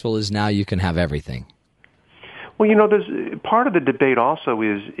successful. Is now you can have everything. Well, you know, there's part of the debate also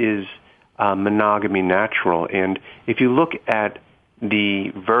is monogamy natural, and if you look at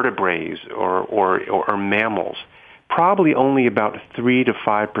the vertebrates or mammals, probably only about 3 to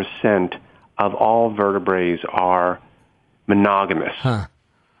 5% of all vertebrates are monogamous. Huh.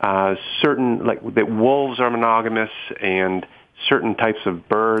 Certain, like that, wolves are monogamous, and certain types of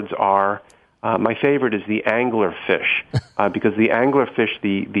birds are. My favorite is the anglerfish, because the anglerfish,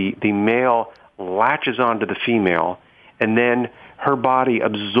 the male latches onto the female, and then her body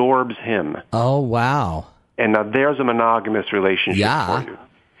absorbs him. Oh, wow. And now there's a monogamous relationship for you.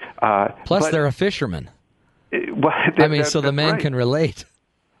 Plus, they're a fisherman. So the man right. can relate.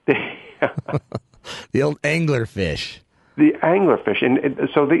 The old anglerfish. The anglerfish,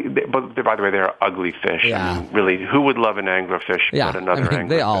 but by the way, they're ugly fish. Yeah. I mean, really, who would love an anglerfish but another anglerfish?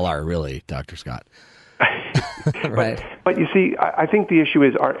 They all are, really, Dr. Scott. Right. But you see, I think the issue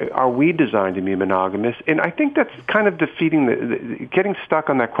is, are we designed to be monogamous? And I think that's kind of defeating getting stuck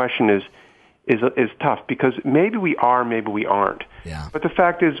on that question is tough, because maybe we are, maybe we aren't. Yeah. But the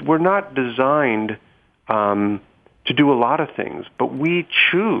fact is, we're not designed to do a lot of things, but we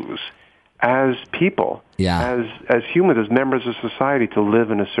choose as people, as humans, as members of society, to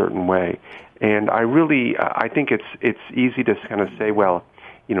live in a certain way. And I think it's easy to kind of say, well,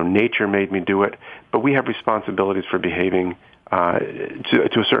 nature made me do it, but we have responsibilities for behaving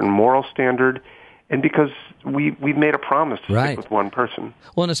to a certain moral standard, and because we've made a promise to stick with one person.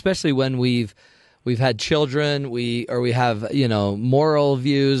 Well, and especially when we've had children, we have moral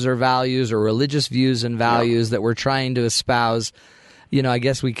views or values or religious views and values that we're trying to espouse. I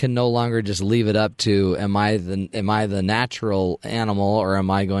guess we can no longer just leave it up to am I the natural animal, or am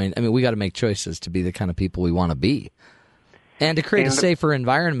I going? I mean, we got to make choices to be the kind of people we want to be, and to create a safer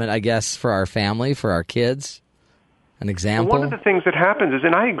environment, I guess, for our family, for our kids. An example. One of the things that happens is,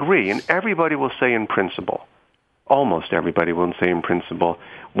 and I agree, and everybody will say in principle, almost everybody will say in principle,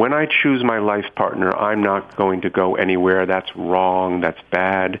 when I choose my life partner, I'm not going to go anywhere. That's wrong. That's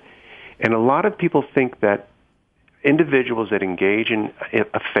bad. And a lot of people think that individuals that engage in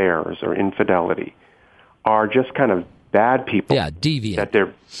affairs or infidelity are just kind of bad people. Yeah, deviant. That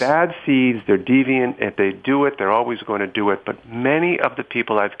they're bad seeds, they're deviant. If they do it, they're always going to do it. But many of the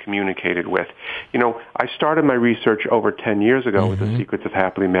people I've communicated with, I started my research over 10 years ago with the Secrets of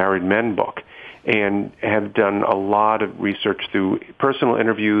Happily Married Men book, and have done a lot of research through personal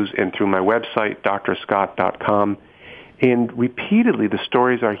interviews and through my website, drscott.com. And repeatedly, the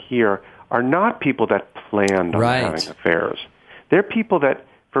stories I hear are not people that planned on having affairs. They're people that,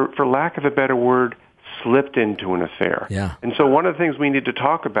 for lack of a better word, slipped into an affair. Yeah. And so one of the things we need to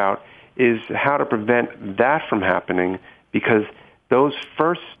talk about is how to prevent that from happening, because those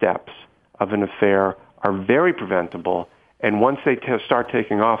first steps of an affair are very preventable. And once they start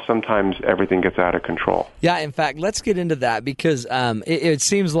taking off, sometimes everything gets out of control. Yeah, in fact, let's get into that, because it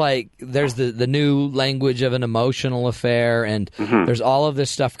seems like there's the new language of an emotional affair, and there's all of this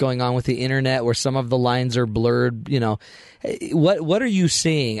stuff going on with the Internet where some of the lines are blurred. What are you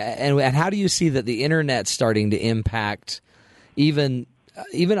seeing, and how do you see that the Internet's starting to impact even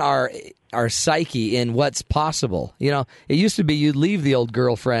our psyche in what's possible? It used to be you'd leave the old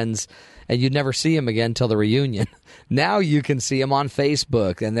girlfriends and you'd never see them again till the reunion. Now you can see them on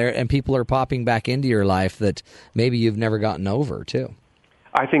Facebook, and people are popping back into your life that maybe you've never gotten over, too.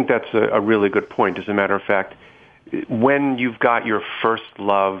 I think that's a really good point. As a matter of fact, when you've got your first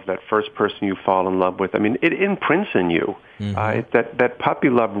love, that first person you fall in love with, I mean, it imprints in you. That puppy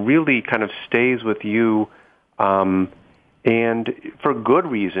love really kind of stays with you, and for good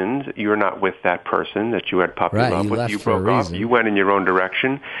reasons. You're not with that person that you had puppy love with. You broke off. You went in your own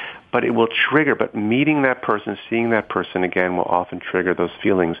direction. But it will trigger, but meeting that person, seeing that person again will often trigger those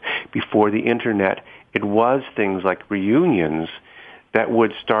feelings. Before the Internet, it was things like reunions that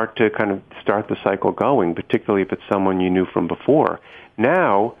would start the cycle going, particularly if it's someone you knew from before.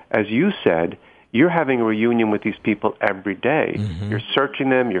 Now, as you said, you're having a reunion with these people every day. You're searching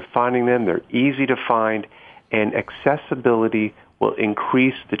them, you're finding them, they're easy to find, and accessibility will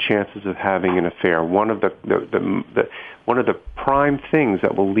increase the chances of having an affair. One of the prime things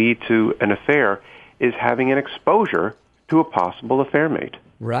that will lead to an affair is having an exposure to a possible affair mate.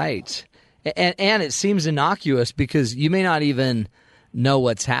 Right. And it seems innocuous because you may not even know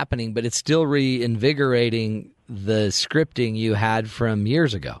what's happening, but it's still reinvigorating the scripting you had from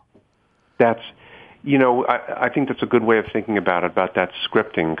years ago. That's, I think that's a good way of thinking about that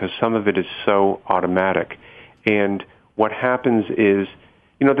scripting, because some of it is so automatic. And what happens is,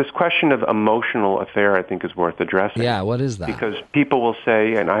 this question of emotional affair, I think, is worth addressing. Yeah, what is that? Because people will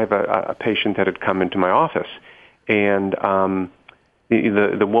say, and I have a patient that had come into my office, and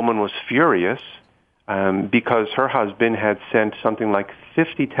the woman was furious because her husband had sent something like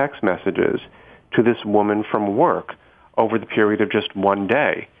 50 text messages to this woman from work over the period of just one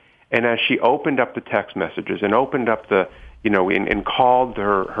day. And as she opened up the text messages and opened up and called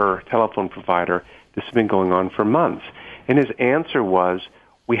her telephone provider, this has been going on for months. And his answer was,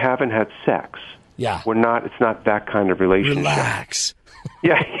 we haven't had sex. Yeah. It's not that kind of relationship. Relax.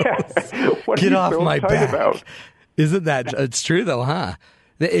 Yeah. What Get off my back. About? Isn't that, it's true though, huh?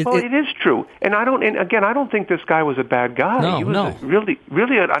 It is true. And I don't think this guy was a bad guy. No, he was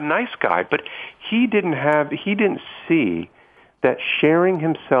really a nice guy, but he didn't see that sharing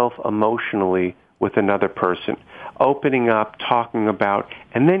himself emotionally with another person, opening up, talking about,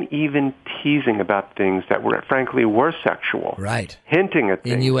 and then even teasing about things that were sexual. Right. Hinting at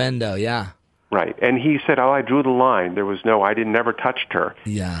things. Innuendo, yeah. Right. And he said, I drew the line. There was I never touched her.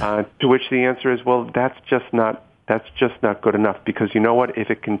 Yeah. To which the answer is, well, that's just not good enough, because you know what?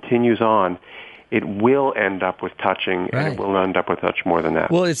 If it continues on, it will end up with touching, and it will end up with much more than that.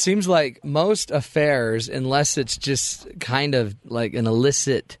 Well, it seems like most affairs, unless it's just kind of like an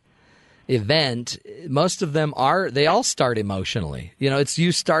illicit event, most of them they all start emotionally. It's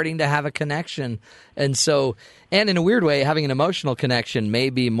you starting to have a connection. And in a weird way, having an emotional connection may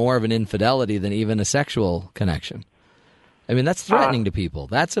be more of an infidelity than even a sexual connection. I mean, that's threatening to people.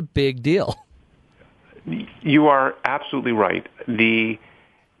 That's a big deal. You are absolutely right. The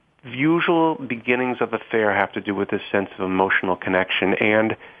usual beginnings of affair have to do with this sense of emotional connection.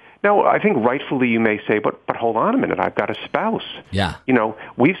 And now, I think rightfully you may say, but hold on a minute, I've got a spouse. Yeah.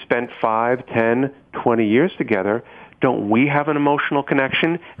 We've spent 5, 10, 20 years together. Don't we have an emotional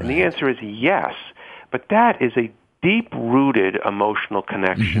connection? And the answer is yes. But that is a deep-rooted emotional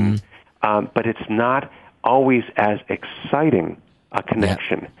connection. But it's not always as exciting a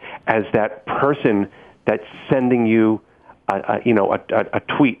connection as that person that's sending you a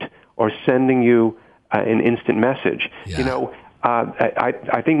tweet or sending you an instant message.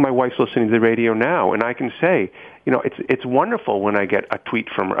 I think my wife's listening to the radio now, and I can say, it's wonderful when I get a tweet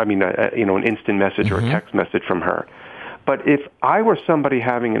from her. I mean, an instant message or a text message from her. But if I were somebody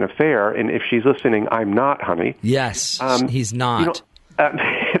having an affair, and if she's listening, I'm not, honey. Yes, he's not.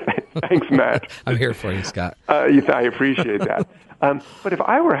 Thanks, Matt. I'm here for you, Scott. I appreciate that. But if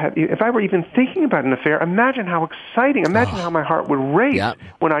I were even thinking about an affair, imagine how exciting. Imagine how my heart would race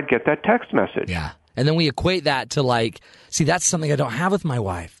when I'd get that text message. Yeah. And then we equate that to that's something I don't have with my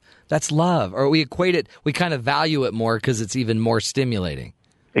wife. That's love. Or we equate it, we kind of value it more because it's even more stimulating.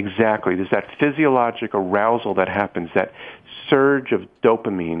 Exactly. There's that physiologic arousal that happens, that surge of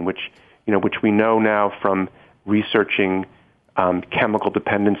dopamine, which we know now from researching chemical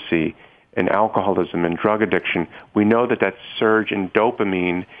dependency and alcoholism and drug addiction. We know that surge in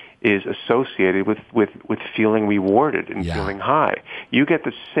dopamine is associated with feeling rewarded and feeling high. You get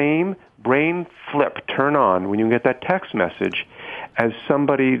the same brain flip turn on when you get that text message as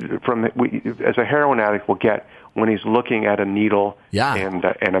somebody as a heroin addict will get when he's looking at a needle and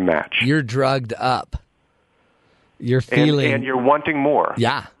a match. You're drugged up. You're feeling... And you're wanting more.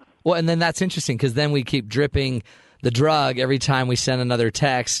 Yeah. Well, and then that's interesting because then we keep dripping the drug every time we send another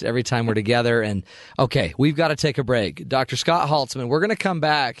text, every time we're together. And, okay, we've got to take a break. Dr. Scott Haltzman, we're going to come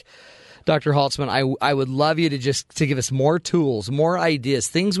back. Dr. Haltzman, I would love you to give us more tools, more ideas,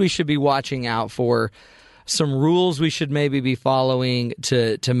 things we should be watching out for, some rules we should maybe be following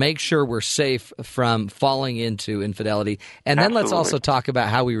to make sure we're safe from falling into infidelity. And then let's also talk about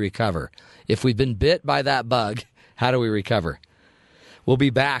how we recover. If we've been bit by that bug, how do we recover? We'll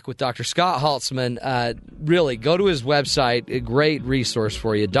be back with Dr. Scott Haltzman. Really, go to his website, a great resource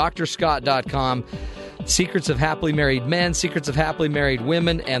for you, drscott.com. Secrets of Happily Married Men, Secrets of Happily Married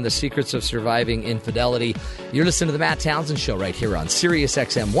Women, and the Secrets of Surviving Infidelity. You're listening to The Matt Townsend Show right here on Sirius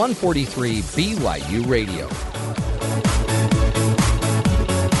XM 143 BYU Radio.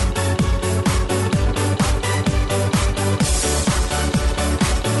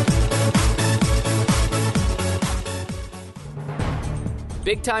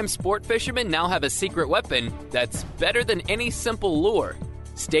 Big-time sport fishermen now have a secret weapon that's better than any simple lure.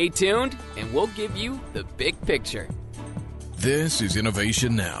 Stay tuned, and we'll give you the big picture. This is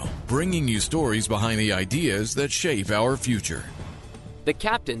Innovation Now, bringing you stories behind the ideas that shape our future. The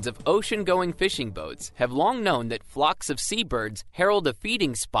captains of ocean-going fishing boats have long known that flocks of seabirds herald a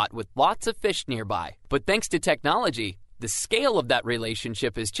feeding spot with lots of fish nearby. But thanks to technology, the scale of that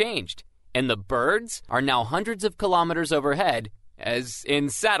relationship has changed, and the birds are now hundreds of kilometers overhead, as in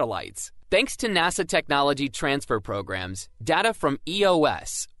satellites. Thanks to NASA technology transfer programs, data from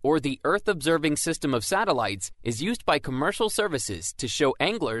EOS, or the Earth Observing System of Satellites, is used by commercial services to show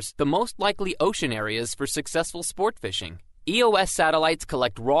anglers the most likely ocean areas for successful sport fishing. EOS satellites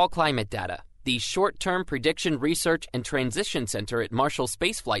collect raw climate data. The Short-Term Prediction Research and Transition Center at Marshall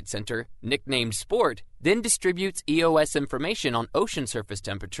Space Flight Center, nicknamed SPORT, then distributes EOS information on ocean surface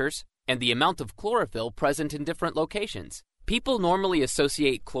temperatures and the amount of chlorophyll present in different locations. People normally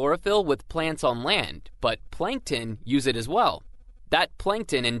associate chlorophyll with plants on land, but plankton use it as well. That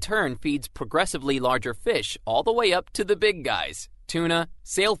plankton in turn feeds progressively larger fish all the way up to the big guys, tuna,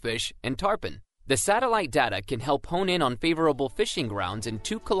 sailfish, and tarpon. The satellite data can help hone in on favorable fishing grounds in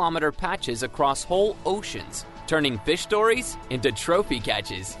 2-kilometer patches across whole oceans, turning fish stories into trophy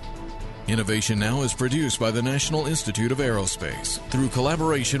catches. Innovation Now is produced by the National Institute of Aerospace through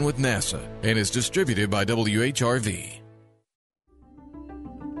collaboration with NASA and is distributed by WHRV.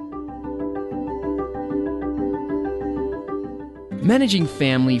 Managing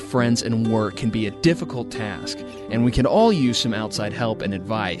family, friends, and work can be a difficult task, and we can all use some outside help and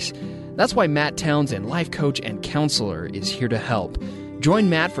advice. That's why Matt Townsend, life coach and counselor, is here to help.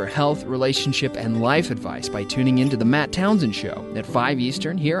 Join Matt for health, relationship, and life advice by tuning into The Matt Townsend Show at 5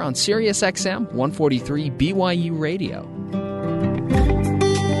 Eastern here on Sirius XM 143 BYU Radio.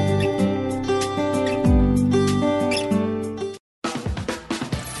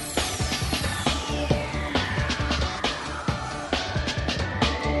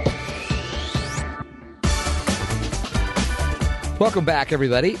 Welcome back,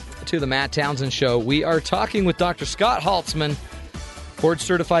 everybody, to the Matt Townsend Show. We are talking with Dr. Scott Haltzman,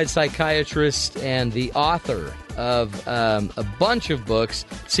 board-certified psychiatrist and the author of a bunch of books,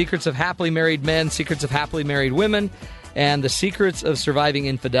 Secrets of Happily Married Men, Secrets of Happily Married Women, and The Secrets of Surviving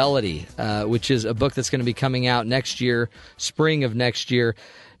Infidelity, which is a book that's going to be coming out next year, spring of next year.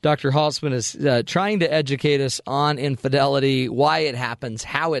 Dr. Haltzman is trying to educate us on infidelity, why it happens,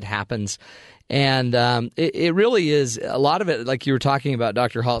 how it happens. And it really is a lot of it, like you were talking about,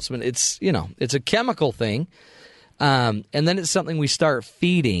 Dr. Haltzman. It's a chemical thing, and then it's something we start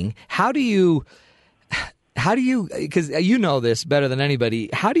feeding. How do you? Because you know this better than anybody.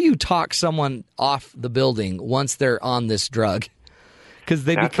 How do you talk someone off the building once they're on this drug? Because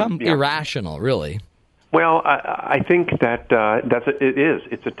they become irrational, really. Well, I think that it is.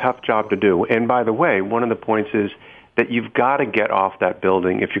 It's a tough job to do. And by the way, one of the points is that you've got to get off that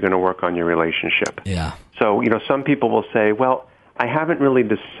building if you're going to work on your relationship. Yeah. So, some people will say, well, I haven't really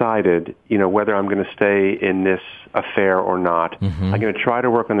decided, whether I'm going to stay in this affair or not. Mm-hmm. I'm going to try to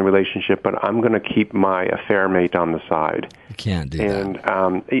work on the relationship, but I'm going to keep my affair mate on the side. You can't do that.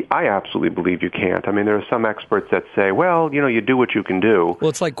 And I absolutely believe you can't. I mean, there are some experts that say, well, you do what you can do. Well,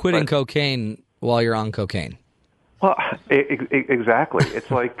 it's like quitting cocaine while you're on cocaine. Well, exactly.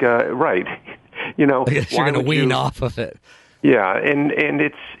 It's like, right. You're going to wean off of it. Yeah,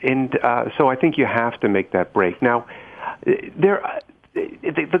 so I think you have to make that break. Now,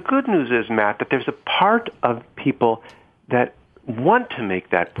 the good news is, Matt, that there's a part of people that want to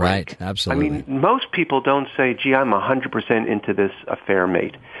make that break. Right, absolutely. I mean, most people don't say, gee, I'm 100% into this affair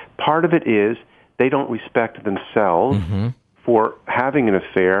mate. Part of it is they don't respect themselves for having an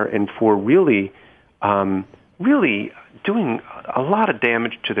affair and for really doing a lot of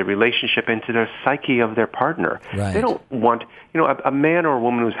damage to their relationship and to their psyche of their partner. Right. They don't want, a man or a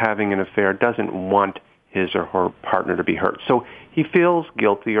woman who's having an affair doesn't want his or her partner to be hurt. So he feels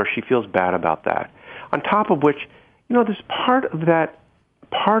guilty or she feels bad about that. On top of which, there's part of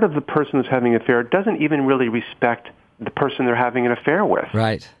the person who's having an affair doesn't even really respect the person they're having an affair with.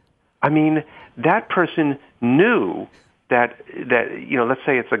 Right. I mean, that person knew that let's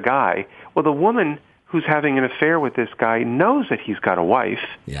say it's a guy. Well, the woman who's having an affair with this guy knows that he's got a wife.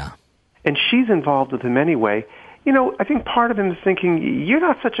 Yeah. And she's involved with him anyway. I think part of him is thinking, you're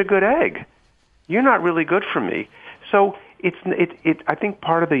not such a good egg. You're not really good for me. So I think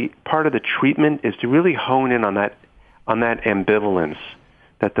part of the treatment is to really hone in on that ambivalence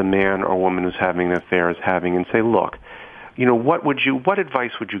that the man or woman who's having an affair is having and say, look, what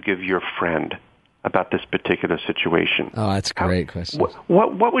advice would you give your friend about this particular situation? Oh, that's a great question.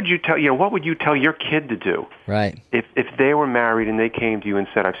 What would you tell? What would you tell your kid to do? Right. If they were married and they came to you and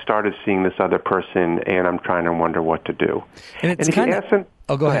said, "I've started seeing this other person and I'm trying to wonder what to do." And it's kind of.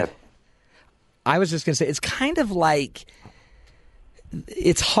 Go ahead. I was just going to say it's kind of like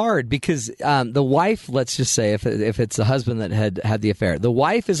it's hard because the wife, let's just say, if it's the husband that had the affair, the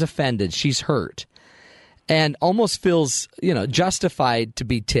wife is offended, she's hurt, and almost feels justified to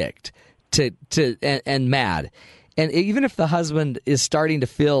be ticked. And mad. And even if the husband is starting to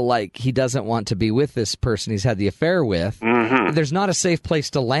feel like he doesn't want to be with this person he's had the affair with, there's not a safe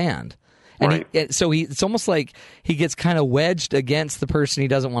place to land. And right. It's almost like he gets kind of wedged against the person he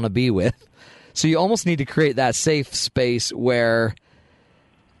doesn't want to be with. So you almost need to create that safe space where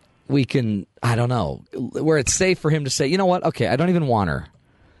we can, where it's safe for him to say, you know what, okay, I don't even want her.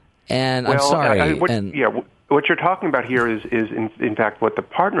 And I'm sorry. What you're talking about here is in fact what the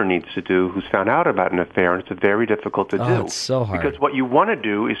partner needs to do who's found out about an affair, and it's very difficult to do. It's so hard. Because what you want to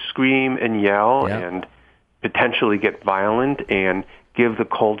do is scream and yell and potentially get violent and give the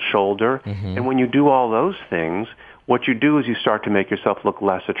cold shoulder. Mm-hmm. And when you do all those things, what you do is you start to make yourself look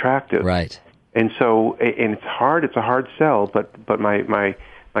less attractive. Right. And so, and it's hard. It's a hard sell, but my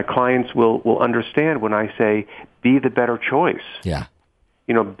clients will understand when I say, be the better choice. Yeah.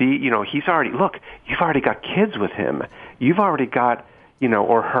 He's already, you've already got kids with him. You've already got,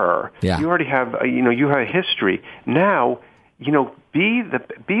 or her. Yeah. You already have, you have a history. Now, be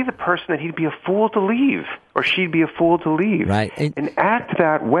the person that he'd be a fool to leave, or she'd be a fool to leave. Right. And act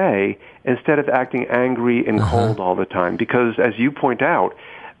that way instead of acting angry and cold all the time. Because, as you point out,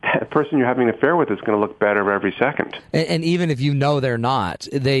 the person you're having an affair with is going to look better every second. And even if they're not,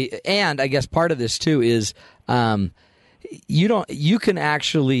 and I guess part of this too is, you can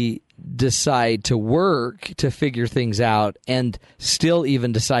actually decide to work to figure things out and still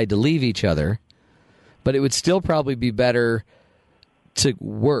even decide to leave each other, but it would still probably be better to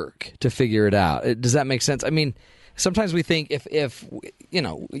work to figure it out. Does that make sense? I mean, sometimes we think if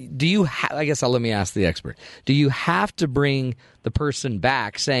do you I guess let me ask the expert. Do you have to bring the person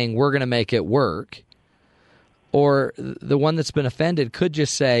back saying we're going to make it work? or the one that's been offended could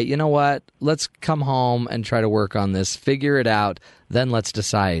just say, you know what, let's come home and try to work on this, figure it out, then let's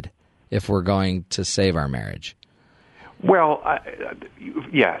decide if we're going to save our marriage. Well,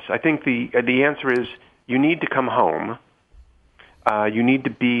 yes. I think the answer is you need to come home. You need to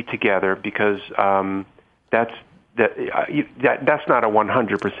be together because that's not a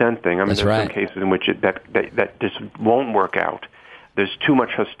 100% thing. I mean, that's there's right. some cases in which that just won't work out. There's too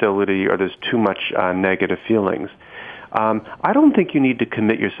much hostility or there's too much negative feelings. I don't think you need to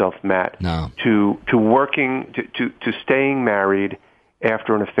commit yourself, Matt, to working to staying married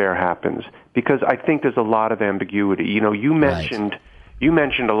after an affair happens, because I think there's a lot of ambiguity. You know, you mentioned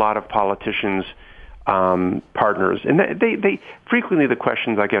a lot of politicians' partners, and they frequently the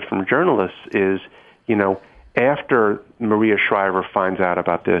questions I get from journalists is, you know, after Maria Shriver finds out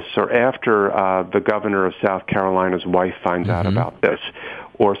about this, or after the governor of South Carolina's wife finds out about this,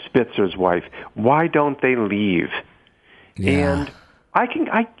 or Spitzer's wife, why don't they leave? Yeah. And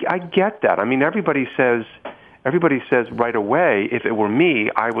I get that. I mean, everybody says right away, if it were me,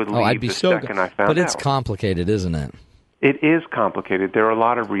 I would leave the second I found out. But it's complicated, isn't it? It is complicated. There are a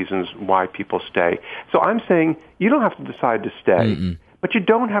lot of reasons why people stay. So I'm saying you don't have to decide to stay, but you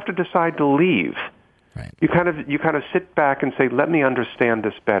don't have to decide to leave. Right. You kind of sit back and say, let me understand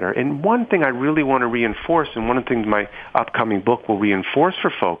this better. And one thing I really want to reinforce, and one of the things my upcoming book will reinforce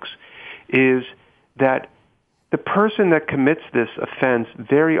for folks, is that the person that commits this offense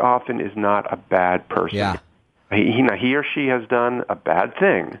very often is not a bad person. Yeah. He or she has done a bad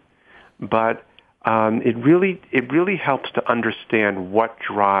thing, but it really helps to understand what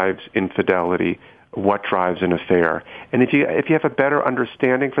drives infidelity, what drives an affair. And if you have a better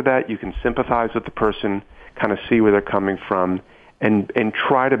understanding for that, you can sympathize with the person, kind of see where they're coming from, and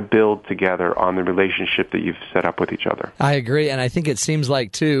try to build together on the relationship that you've set up with each other. I agree, and I think it seems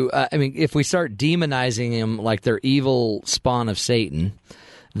like, too, I mean, if we start demonizing them like they're evil spawn of Satan,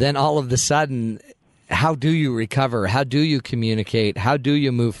 then all of a sudden, how do you recover? How do you communicate? How do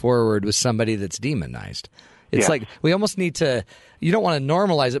you move forward with somebody that's demonized? It's like we almost need to. You don't want to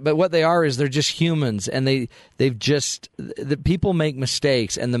normalize it, but what they are is they're just humans, and the people make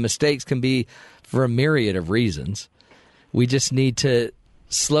mistakes, and the mistakes can be for a myriad of reasons. We just need to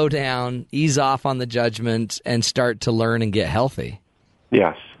slow down, ease off on the judgment, and start to learn and get healthy.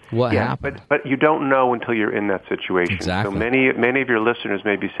 Yes. What happened? But you don't know until you're in that situation. Exactly. So many of your listeners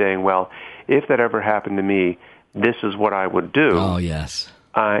may be saying, well, if that ever happened to me, this is what I would do. Oh, yes.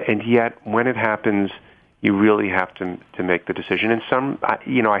 And yet, when it happens, you really have to make the decision. And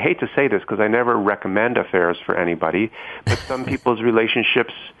I hate to say this because I never recommend affairs for anybody, but some people's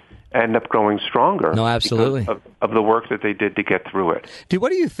relationships end up growing stronger. No, absolutely. Because of the work that they did to get through it. Dude,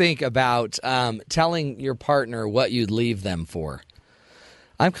 what do you think about telling your partner what you'd leave them for?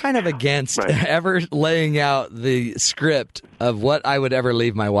 I'm kind of against ever laying out the script of what I would ever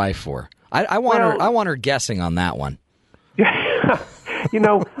leave my wife for. I want her guessing on that one. Yeah.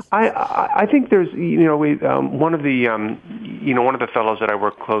 I think there's one of the fellows that I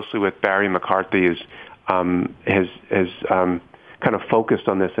work closely with, Barry McCarthy, has kind of focused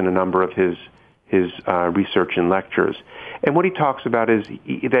on this in a number of his research and lectures. And what he talks about is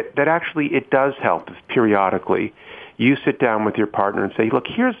that actually it does help if periodically you sit down with your partner and say, look,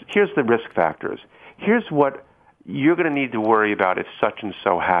 here's the risk factors. Here's what you're going to need to worry about if such and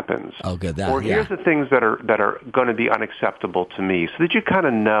so happens. Oh, good. Here's the things that are going to be unacceptable to me, so that you kind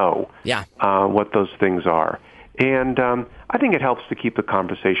of know what those things are. And I think it helps to keep the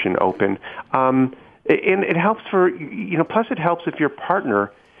conversation open. And it helps plus it helps if your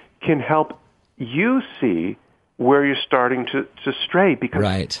partner can help you see where you're starting to stray,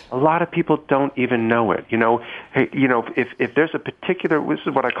 because a lot of people don't even know it. If there's a particular, this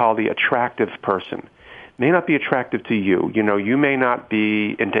is what I call the attractive person, may not be attractive to you. You may not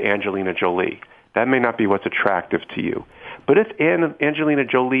be into Angelina Jolie. That may not be what's attractive to you. But if Angelina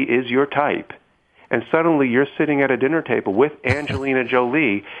Jolie is your type, and suddenly you're sitting at a dinner table with Angelina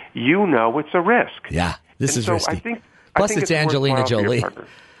Jolie, it's a risk. Yeah, this is risky. Plus, it's Angelina Jolie.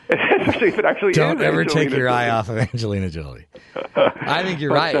 Don't ever take your eye off of Angelina Jolie. I think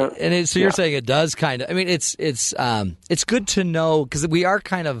you're right, and so you're saying it does kind of. I mean, it's good to know, because we are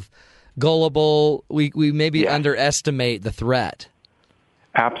kind of gullible. We maybe underestimate the threat.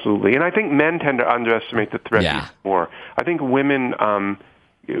 Absolutely, and I think men tend to underestimate the threat more. I think women are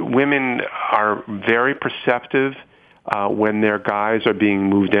very perceptive when their guys are being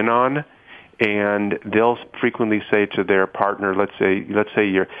moved in on. And they'll frequently say to their partner, let's say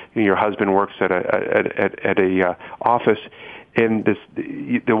your husband works at a office, and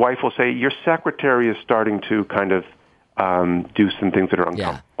the wife will say, your secretary is starting to kind of do some things that are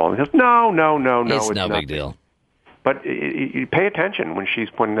uncomfortable. And he goes, no, it's no big deal. But you pay attention when she's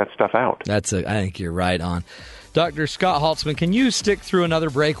pointing that stuff out. I think you're right on. Dr. Scott Haltzman, can you stick through another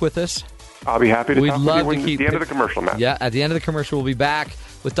break with us? I'll be happy to We'd talk love with you to keep at the end of the commercial, Matt. Yeah, at the end of the commercial, we'll be back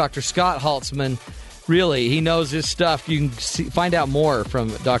with Dr. Scott Haltzman. Really, he knows his stuff. You can find out more from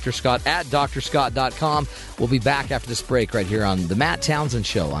Dr. Scott at drscott.com. We'll be back after this break right here on The Matt Townsend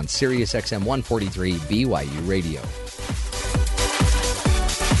Show on Sirius XM 143 BYU Radio.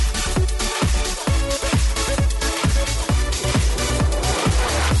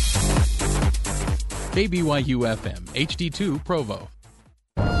 KBYU FM, HD2 Provo.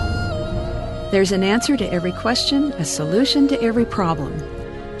 There's an answer to every question, a solution to every problem.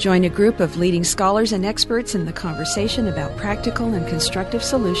 Join a group of leading scholars and experts in the conversation about practical and constructive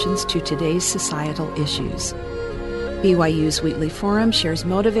solutions to today's societal issues. BYU's Weekly Forum shares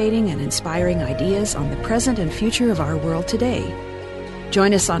motivating and inspiring ideas on the present and future of our world today.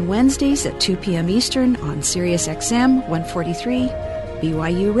 Join us on Wednesdays at 2 p.m. Eastern on Sirius XM 143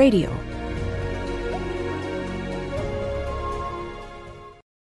 BYU Radio.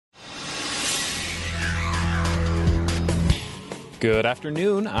 Good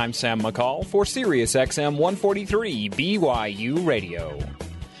afternoon, I'm Sam McCall for Sirius XM 143 BYU Radio.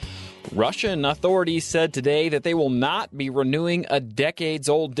 Russian authorities said today that they will not be renewing a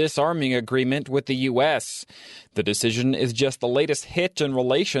decades-old disarming agreement with the U.S. The decision is just the latest hitch in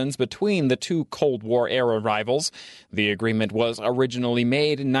relations between the two Cold War-era rivals. The agreement was originally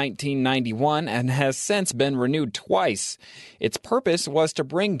made in 1991 and has since been renewed twice. Its purpose was to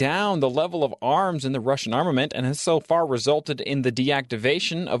bring down the level of arms in the Russian armament and has so far resulted in the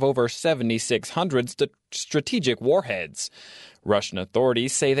deactivation of over 7,600 strategic warheads. Russian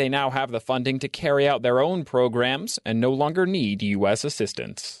authorities say they now have the funding to carry out their own programs and no longer need U.S.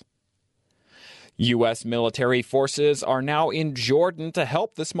 assistance. U.S. military forces are now in Jordan to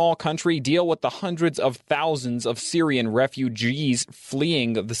help the small country deal with the hundreds of thousands of Syrian refugees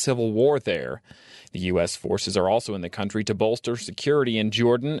fleeing the civil war there. The U.S. forces are also in the country to bolster security in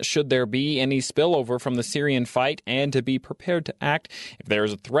Jordan should there be any spillover from the Syrian fight and to be prepared to act if there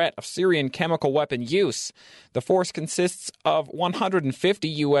is a threat of Syrian chemical weapon use. The force consists of 150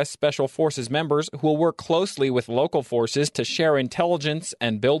 U.S. Special Forces members who will work closely with local forces to share intelligence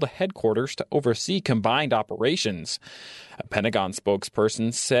and build a headquarters to oversee combined operations. A Pentagon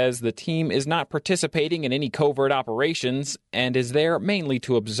spokesperson says the team is not participating in any covert operations and is there mainly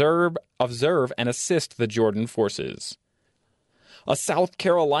to observe and assist the Jordan forces. A South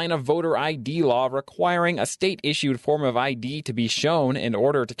Carolina voter ID law requiring a state-issued form of ID to be shown in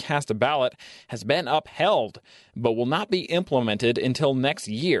order to cast a ballot has been upheld, but will not be implemented until next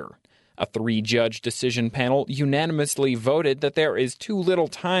year. A 3-judge decision panel unanimously voted that there is too little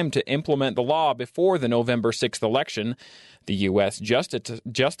time to implement the law before the November 6th election. The U.S.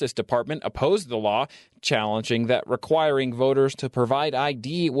 Justice Department opposed the law, challenging that requiring voters to provide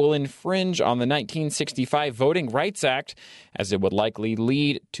ID will infringe on the 1965 Voting Rights Act, as it would likely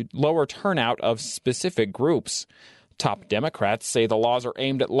lead to lower turnout of specific groups. Top Democrats say the laws are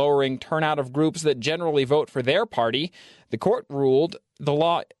aimed at lowering turnout of groups that generally vote for their party. The court ruled the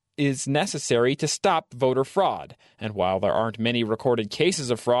law is necessary to stop voter fraud, and while there aren't many recorded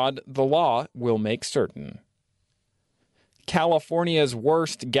cases of fraud, the law will make certain. California's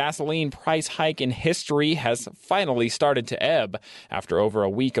worst gasoline price hike in history has finally started to ebb after over a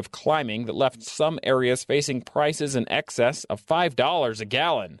week of climbing that left some areas facing prices in excess of $5 a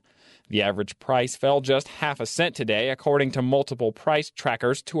gallon. The average price fell just half a cent today, according to multiple price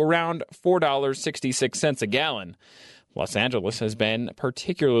trackers, to around $4.66 a gallon. Los Angeles has been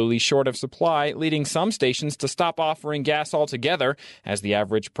particularly short of supply, leading some stations to stop offering gas altogether, as the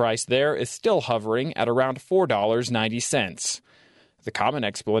average price there is still hovering at around $4.90. The common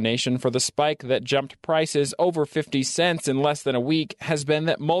explanation for the spike that jumped prices over 50 cents in less than a week has been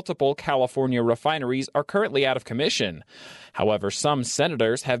that multiple California refineries are currently out of commission. However, some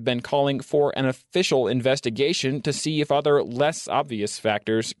senators have been calling for an official investigation to see if other less obvious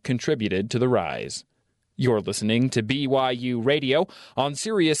factors contributed to the rise. You're listening to BYU Radio on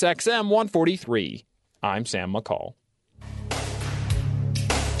Sirius XM 143. I'm Sam McCall.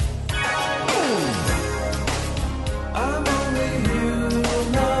 I'm only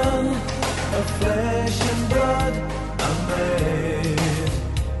human, of flesh and blood I'm made.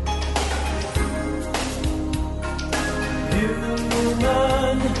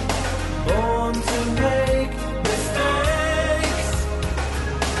 Human, born to make mistakes.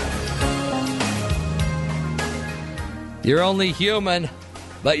 You're only human,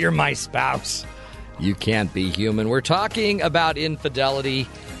 but you're my spouse. You can't be human. We're talking about infidelity,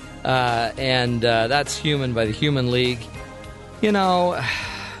 and that's Human by the Human League. You know,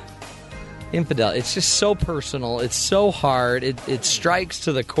 Infidelity. It's just so personal. It's so hard. It strikes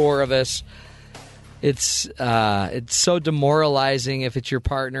to the core of us. It's so demoralizing if it's your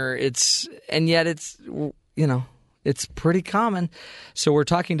partner. And yet it's pretty common. So we're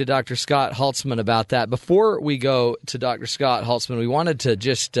talking to Dr. Scott Haltzman about that. Before we go to Dr. Scott Haltzman, we wanted to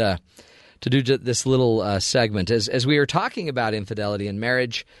just to do this little segment as we are talking about infidelity in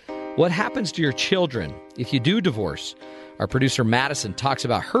marriage. What happens to your children if you do divorce? Our producer Madison talks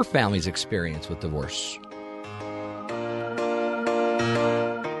about her family's experience with divorce.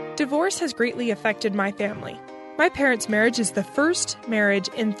 Divorce has greatly affected my family. My parents' marriage is the first marriage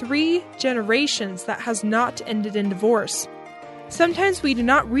in 3 generations that has not ended in divorce. Sometimes we do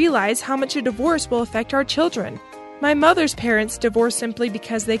not realize how much a divorce will affect our children. My mother's parents divorced simply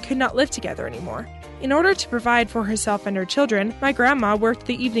because they could not live together anymore. In order to provide for herself and her children, my grandma worked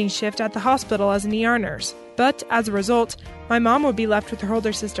the evening shift at the hospital as an ER nurse. But as a result, my mom would be left with her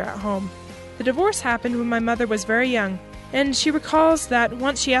older sister at home. The divorce happened when my mother was very young, and she recalls that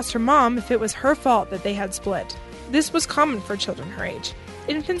once she asked her mom if it was her fault that they had split. This was common for children her age.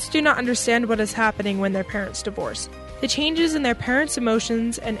 Infants do not understand what is happening when their parents divorce. The changes in their parents'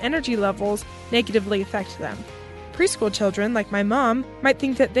 emotions and energy levels negatively affect them. Preschool children, like my mom, might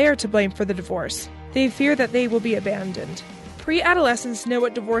think that they are to blame for the divorce. They fear that they will be abandoned. Pre-adolescents know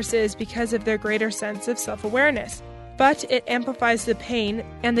what divorce is because of their greater sense of self-awareness, but it amplifies the pain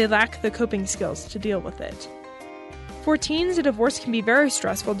and they lack the coping skills to deal with it. For teens, a divorce can be very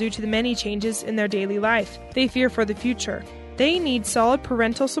stressful due to the many changes in their daily life. They fear for the future. They need solid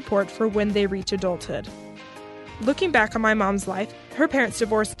parental support for when they reach adulthood. Looking back on my mom's life, her parents'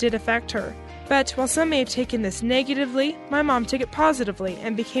 divorce did affect her. But while some may have taken this negatively, my mom took it positively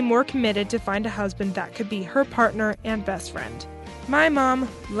and became more committed to find a husband that could be her partner and best friend. My mom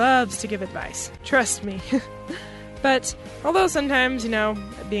loves to give advice. Trust me. But although sometimes,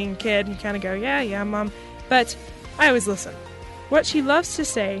 being a kid, you kind of go, yeah, Mom. But I always listen. What she loves to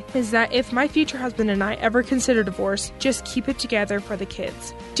say is that if my future husband and I ever consider divorce, just keep it together for the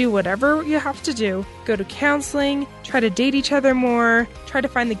kids. Do whatever you have to do. Go to counseling, try to date each other more, try to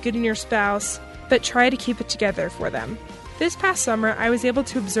find the good in your spouse, but try to keep it together for them. This past summer, I was able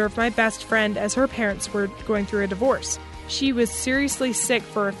to observe my best friend as her parents were going through a divorce. She was seriously sick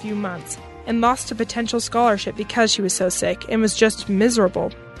for a few months and lost a potential scholarship because she was so sick and was just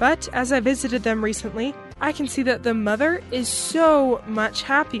miserable. But as I visited them recently, I can see that the mother is so much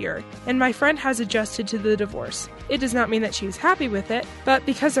happier, and my friend has adjusted to the divorce. It does not mean that she is happy with it, but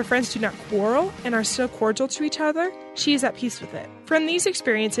because their friends do not quarrel and are still cordial to each other, she is at peace with it. From these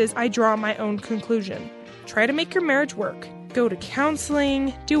experiences, I draw my own conclusion. Try to make your marriage work. Go to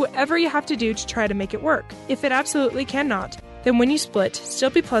counseling. Do whatever you have to do to try to make it work. If it absolutely cannot, then when you split,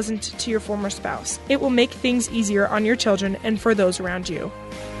 still be pleasant to your former spouse. It will make things easier on your children and for those around you.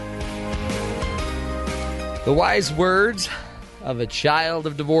 The wise words of a child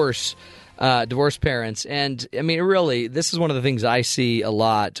of divorced parents. And, I mean, really, this is one of the things I see a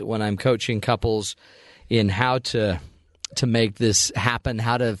lot when I'm coaching couples in how to make this happen,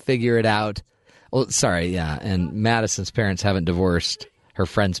 how to figure it out. Well, sorry, yeah, and Madison's parents haven't divorced. Her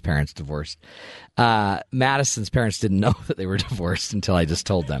friend's parents divorced. Madison's parents didn't know that they were divorced until I just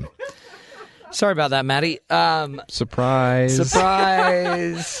told them. Sorry about that, Maddie. Surprise.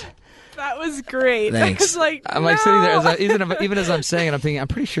 That was great. Thanks. I'm like sitting there, even as I'm saying it, I'm thinking, I'm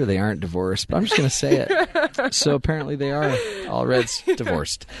pretty sure they aren't divorced, but I'm just going to say it. So apparently they are all Reds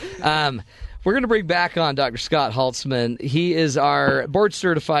divorced. We're going to bring back on Dr. Scott Haltzman. He is our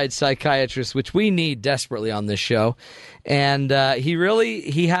board-certified psychiatrist, which we need desperately on this show. And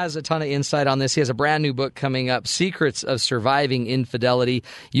he has a ton of insight on this. He has a brand new book coming up, Secrets of Surviving Infidelity.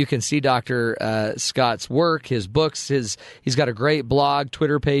 You can see Dr. Scott's work, his books. He's got a great blog,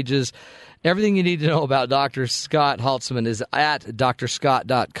 Twitter pages. Everything you need to know about Dr. Scott Haltzman is at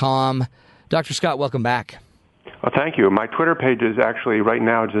drscott.com. Dr. Scott, welcome back. Well, thank you. My Twitter page is actually right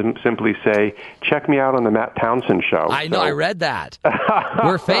now just simply say, check me out on the Matt Townsend Show. I know, I read that.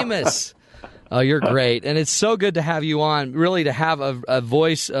 We're famous. Oh, you're great. And it's so good to have you on, really to have a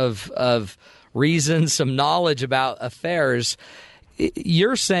voice of reason, some knowledge about affairs.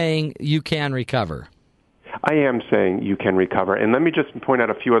 You're saying you can recover. I am saying you can recover. And let me just point out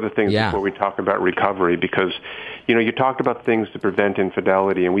a few other things before we talk about recovery, because, you talked about things to prevent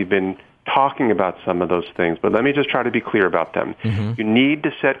infidelity, and we've been talking about some of those things, but let me just try to be clear about them. Mm-hmm. You need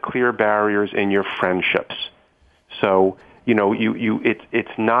to set clear barriers in your friendships. So,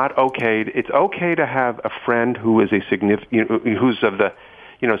 it's not okay. It's okay to have a friend who is who's of the,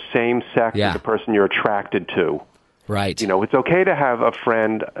 same sex as the person you're attracted to. Right. You know, it's okay to have a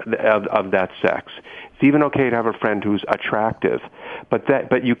friend of that sex. It's even okay to have a friend who's attractive,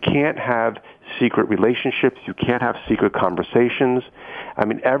 but you can't have secret relationships. You can't have secret conversations. I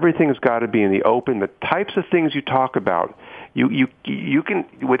mean, everything's got to be in the open. The types of things you talk about, you can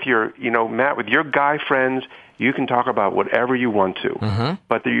with your, you know, Matt, with your guy friends, you can talk about whatever you want to,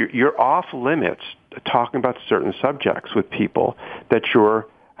 but you're off limits talking about certain subjects with people that you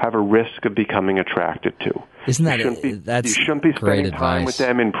have a risk of becoming attracted to. Isn't that you shouldn't be spending time with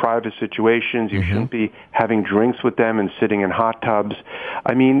them in private situations. You shouldn't be having drinks with them and sitting in hot tubs.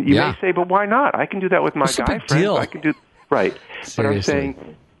 I mean, you may say, but why not? I can do that with my guy friends. Deal. I can do right. Seriously. But I'm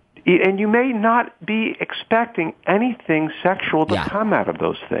saying, and you may not be expecting anything sexual to come out of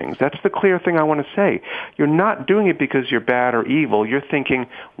those things. That's the clear thing I want to say. You're not doing it because you're bad or evil. You're thinking,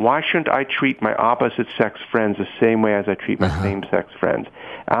 why shouldn't I treat my opposite sex friends the same way as I treat my same sex friends?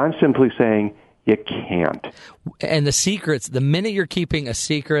 I'm simply saying, you can't. And the secrets, the minute you're keeping a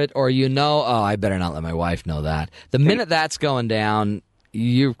secret or I better not let my wife know that. The minute that's going down,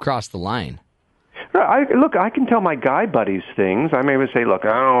 you've crossed the line. I can tell my guy buddies things. I may even say, look, I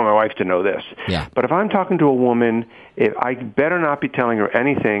don't want my wife to know this. Yeah. But if I'm talking to a woman, I better not be telling her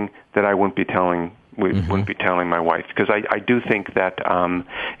anything that I wouldn't be telling my wife. Because I do think that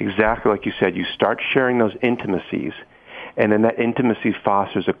exactly like you said, you start sharing those intimacies, and then that intimacy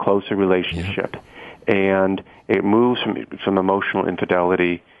fosters a closer relationship. Yeah. And it moves from emotional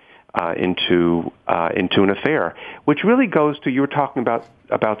infidelity into an affair, which really goes to, you were talking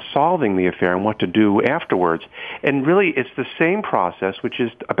about solving the affair and what to do afterwards. And really, it's the same process, which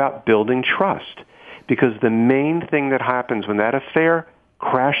is about building trust. Because the main thing that happens when that affair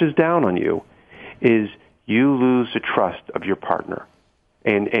crashes down on you is you lose the trust of your partner.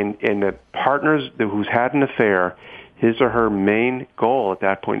 And the partners who's had an affair, his or her main goal at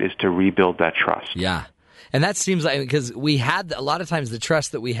that point is to rebuild that trust. Yeah. And that seems like, because we had, a lot of times the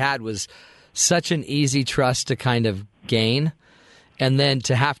trust that we had was such an easy trust to kind of gain. And then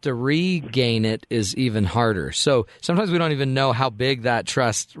to have to regain it is even harder. So sometimes we don't even know how big that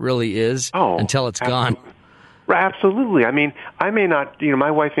trust really is until it's gone. Absolutely. I mean, I may not, my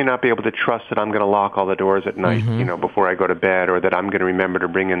wife may not be able to trust that I'm going to lock all the doors at night, before I go to bed, or that I'm going to remember to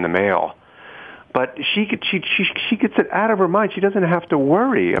bring in the mail. But she gets it out of her mind. She doesn't have to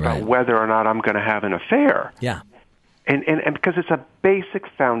worry about whether or not I'm going to have an affair. Yeah. And because it's a basic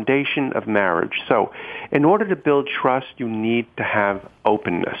foundation of marriage. So in order to build trust, you need to have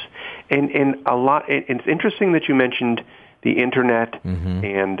openness. And it's interesting that you mentioned the internet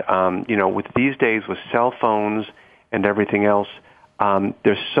and, with these days with cell phones and everything else,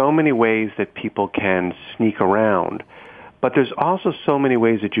 there's so many ways that people can sneak around. But there's also so many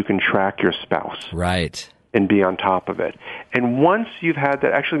ways that you can track your spouse. Right. And be on top of it. And once you've had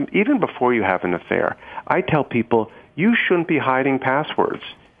that, actually, even before you have an affair, I tell people, you shouldn't be hiding passwords.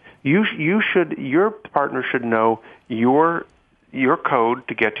 Your partner should know your code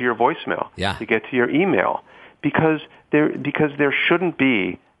to get to your voicemail, to get to your email, because there shouldn't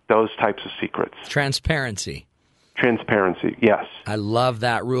be those types of secrets. Transparency, yes. I love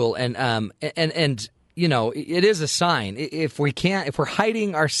that rule, and it is a sign. If we're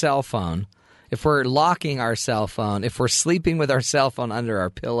hiding our cell phone, if we're locking our cell phone, if we're sleeping with our cell phone under our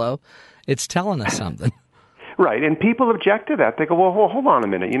pillow, it's telling us something. Right, and people object to that. They go, well, hold on a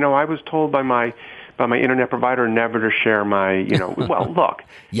minute. I was told by my internet provider never to share my, well, look,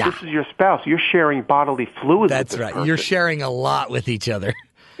 this is your spouse. You're sharing bodily fluids with this person. You're sharing a lot with each other,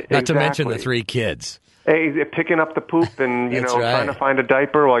 not to mention the 3 kids. Hey, picking up the poop and, trying to find a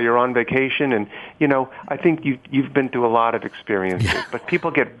diaper while you're on vacation. And, I think you've been through a lot of experiences. Yeah. But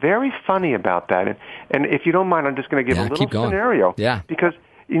people get very funny about that. And if you don't mind, I'm just going to give a little scenario. Yeah. Because,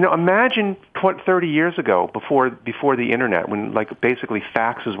 imagine 30 years ago, before the Internet, when, basically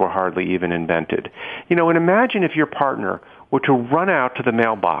faxes were hardly even invented. And imagine if your partner were to run out to the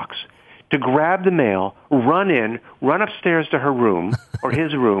mailbox, to grab the mail, run upstairs to her room or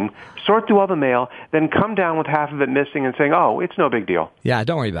his room, sort through all the mail, then come down with half of it missing and saying, oh, it's no big deal. Yeah,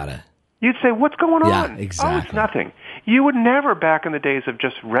 don't worry about it. You'd say, what's going on? Yeah, exactly. Oh, it's nothing. You would never, back in the days of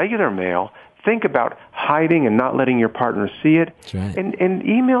just regular mail, think about hiding and not letting your partner see it. That's right. And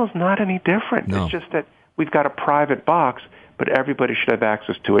email's not any different. No. It's just that we've got a private box, but everybody should have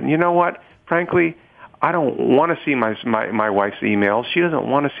access to it. And you know what? Frankly, I don't want to see my wife's emails. She doesn't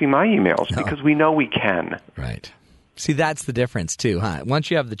want to see my emails because we know we can. Right. See, that's the difference, too, huh? Once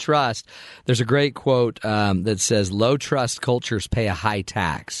you have the trust, there's a great quote that says, low trust cultures pay a high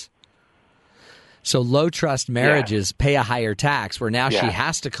tax. So low trust marriages pay a higher tax, where now she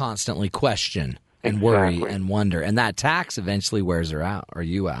has to constantly question and worry and wonder. And that tax eventually wears her out or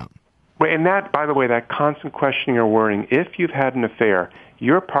you out. And that, by the way, that constant questioning or worrying, if you've had an affair,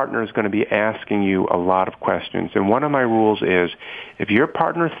 your partner is going to be asking you a lot of questions. And one of my rules is, if your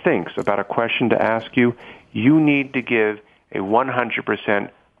partner thinks about a question to ask you, you need to give a 100%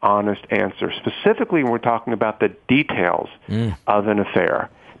 honest answer. Specifically, when we're talking about the details of an affair.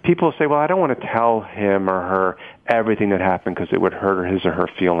 People say, well, I don't want to tell him or her everything that happened because it would hurt his or her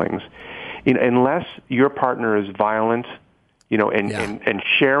feelings. Unless your partner is violent, and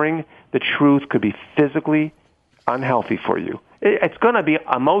sharing the truth could be physically unhealthy for you. It's going to be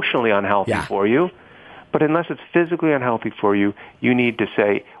emotionally unhealthy for you, but unless it's physically unhealthy for you, you need to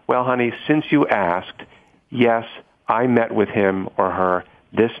say, well, honey, since you asked, yes, I met with him or her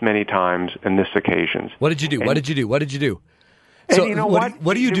this many times and this occasions. What did you do? What did you do? What did you do? And so you know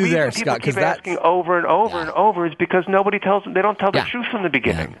what do you do there, Scott? Because keep asking over and over and over is because nobody tells them. They don't tell the truth from the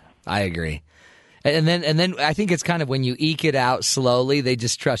beginning. Yeah, I agree. And then I think it's kind of when you eke it out slowly, they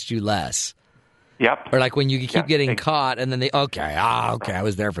just trust you less. Yep. Or like when you keep getting caught, and then they okay, I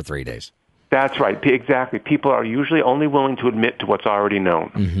was there for 3 days. That's right. Exactly. People are usually only willing to admit to what's already known.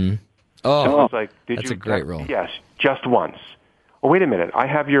 Mm-hmm. Oh, it's like, that's a great rule. Yes, just once. Oh, wait a minute. I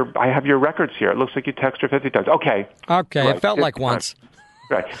have your records here. It looks like you texted her 50 times. Okay. Okay. Right. It felt like once.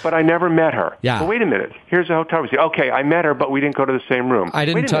 Right. But I never met her. Yeah. Well, wait a minute. Here's a hotel receipt. Okay, I met her, but we didn't go to the same room. I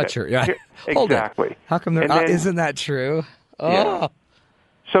didn't touch her. Yeah. Exactly. How come isn't that true? Oh. Yeah.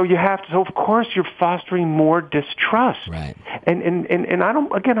 So you have to. So of course you're fostering more distrust. Right. And I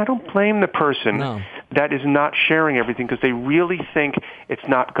don't blame the person that is not sharing everything because they really think it's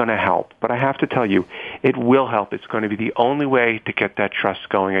not going to help. But I have to tell you, it will help. It's going to be the only way to get that trust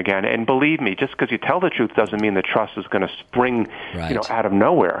going again. And believe me, just because you tell the truth doesn't mean the trust is going to spring, out of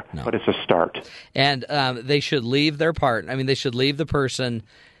nowhere. No. But it's a start. And they should leave their partner. I mean, they should leave the person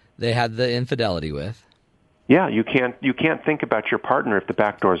they had the infidelity with. Yeah, you can't think about your partner if the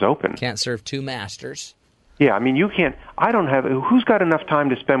back door's open. Can't serve two masters. Yeah, I mean, you can't. Who's got enough time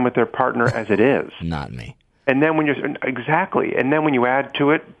to spend with their partner as it is? Not me. And then when you add to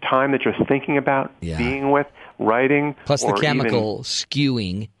it time that you're thinking about being with, writing, plus the chemical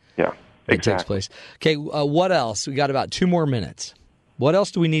skewing. Yeah, that takes place. Okay, what else? We got about 2 more minutes. What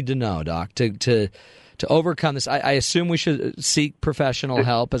else do we need to know, Doc, to overcome this? I assume we should seek professional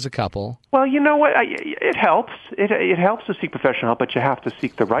help as a couple. Well, you know what? It helps. It helps to seek professional help, but you have to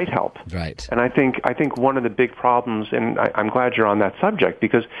seek the right help. Right. And I think one of the big problems, and I'm glad you're on that subject,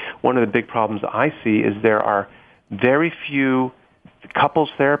 because one of the big problems I see is there are very few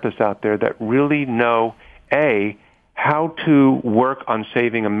couples therapists out there that really know, how to work on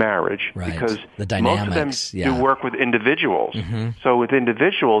saving a marriage, because the dynamics, most of them do work with individuals. Mm-hmm. So with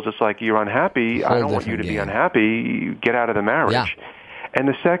individuals, it's like, you're unhappy. I don't want you to be unhappy. Get out of the marriage. Yeah. And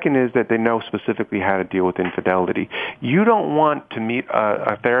the second is that they know specifically how to deal with infidelity. You don't want to meet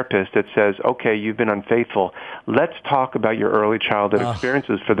a therapist that says, okay, you've been unfaithful. Let's talk about your early childhood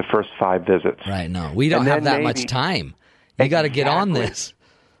experiences for the first 5 visits. Right, no. We don't have that much time. You got to get on this.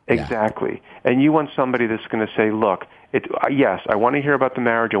 Exactly. And you want somebody that's going to say, look, yes, I want to hear about the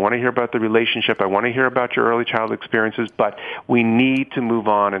marriage, I want to hear about the relationship, I want to hear about your early childhood experiences, but we need to move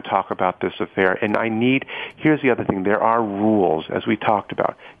on and talk about this affair. And here's the other thing, there are rules, as we talked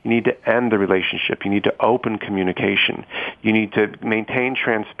about. You need to end the relationship, you need to open communication, you need to maintain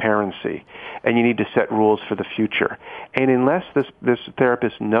transparency, and you need to set rules for the future. And unless this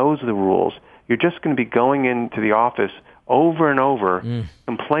therapist knows the rules, you're just going to be going into the office over and over,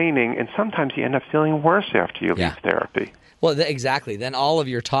 complaining, and sometimes you end up feeling worse after you leave therapy. Well, exactly. Then all of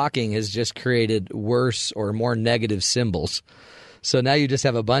your talking has just created worse or more negative symbols. So now you just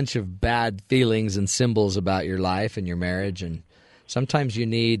have a bunch of bad feelings and symbols about your life and your marriage, and sometimes you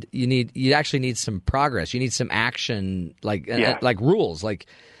actually need some progress. You need some action, like rules. Like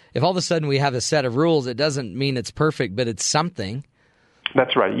if all of a sudden we have a set of rules, it doesn't mean it's perfect, but it's something.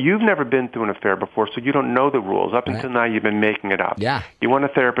 That's right. You've never been through an affair before, so you don't know the rules. Up until now, you've been making it up. Yeah. You want a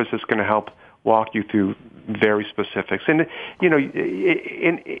therapist that's going to help walk you through very specifics. And,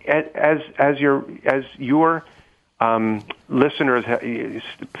 as your listeners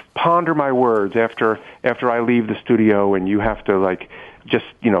ponder my words after I leave the studio, and you have to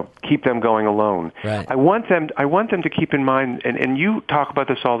keep them going alone. Right. I want them to keep in mind, and you talk about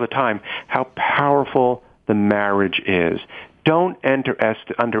this all the time, how powerful the marriage is. Don't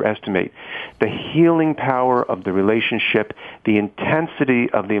underestimate the healing power of the relationship, the intensity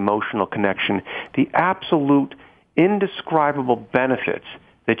of the emotional connection, the absolute indescribable benefits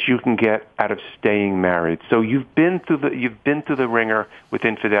that you can get out of staying married. So you've been through the ringer with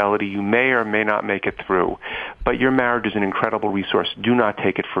infidelity. You may or may not make it through, but your marriage is an incredible resource. Do not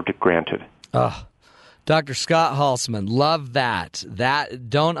take it for granted. Doc, Dr. Scott Halsman, love that.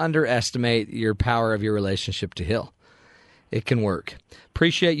 Don't underestimate your power of your relationship to heal. It can work.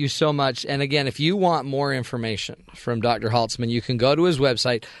 Appreciate you so much. And again, if you want more information from Dr. Halsman, you can go to his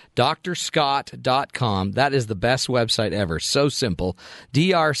website, drscott.com. That is the best website ever. So simple.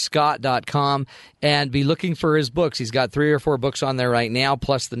 drscott.com. And be looking for his books. He's got 3 or 4 books on there right now,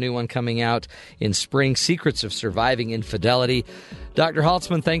 plus the new one coming out in spring, Secrets of Surviving Infidelity. Dr.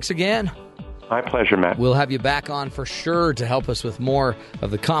 Halsman, thanks again. My pleasure, Matt. We'll have you back on for sure to help us with more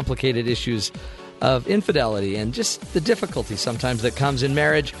of the complicated issues of infidelity and just the difficulty sometimes that comes in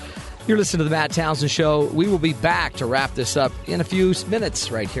marriage. You're listening to the Matt Townsend Show. We will be back to wrap this up in a few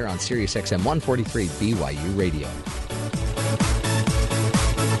minutes right here on Sirius XM 143 BYU Radio.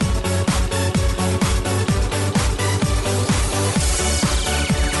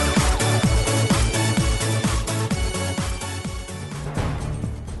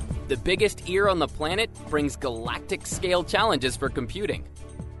 The biggest ear on the planet brings galactic-scale challenges for computing.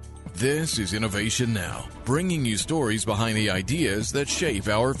 This is Innovation Now, bringing you stories behind the ideas that shape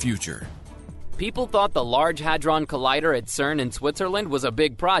our future. People thought the Large Hadron Collider at CERN in Switzerland was a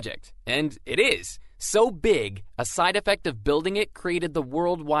big project, and it is. So big, a side effect of building it created the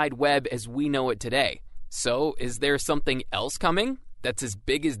World Wide Web as we know it today. So, is there something else coming that's as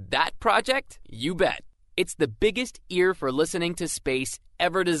big as that project? You bet. It's the biggest ear for listening to space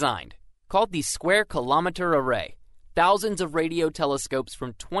ever designed, called the Square Kilometer Array. Thousands of radio telescopes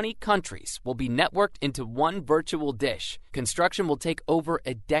from 20 countries will be networked into one virtual dish. Construction will take over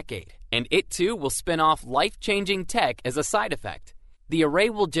a decade, and it too will spin off life-changing tech as a side effect. The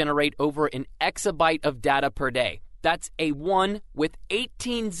array will generate over an exabyte of data per day. That's a 1 with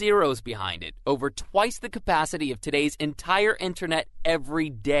 18 zeros behind it, over twice the capacity of today's entire internet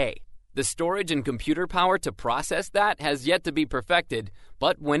every day. The storage and computer power to process that has yet to be perfected,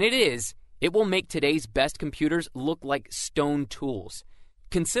 but when it is, it will make today's best computers look like stone tools.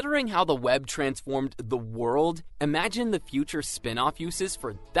 Considering how the web transformed the world, imagine the future spin-off uses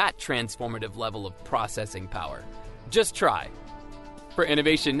for that transformative level of processing power. Just try. For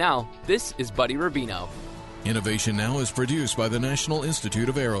Innovation Now, this is Buddy Rubino. Innovation Now is produced by the National Institute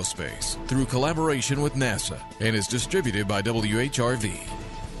of Aerospace through collaboration with NASA and is distributed by WHRV.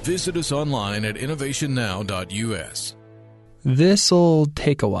 Visit us online at innovationnow.us. This'll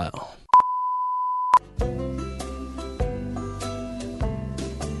take a while.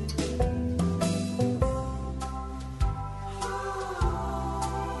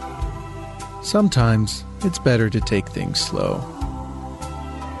 Sometimes it's better to take things slow.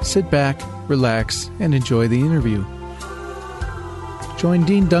 Sit back, relax, and enjoy the interview. Join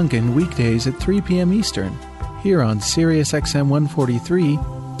Dean Duncan weekdays at 3 p.m. Eastern here on Sirius XM 143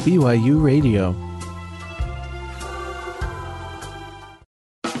 BYU Radio.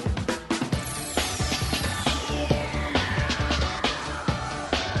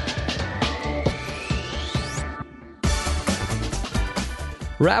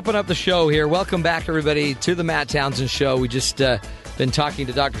 Wrapping up the show here. Welcome back, everybody, to the Matt Townsend Show. We just been talking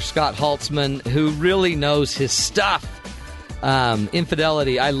to Dr. Scott Halsman, who really knows his stuff.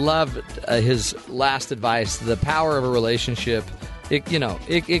 Infidelity. I loved his last advice. The power of a relationship. It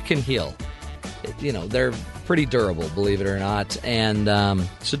can heal. They're pretty durable, believe it or not. And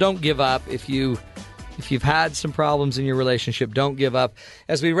so don't give up. If you've had some problems in your relationship, don't give up.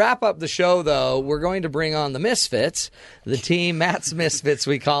 As we wrap up the show, though, we're going to bring on the Misfits, the team, Matt's Misfits,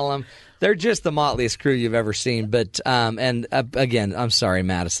 we call them. They're just the motliest crew you've ever seen. But again, I'm sorry,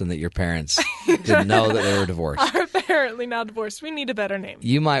 Madison, that your parents didn't know that they were divorced. Are apparently now divorced. We need a better name.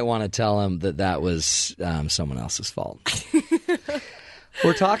 You might want to tell them that was someone else's fault.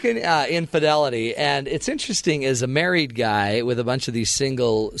 We're talking infidelity, and it's interesting as a married guy with a bunch of these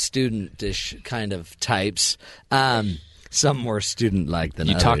single student-ish kind of types, some more student-like than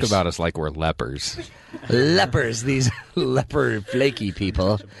others. You talk about us like we're lepers. Lepers, these leper flaky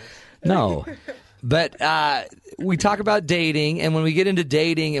people. No. But we talk about dating, and when we get into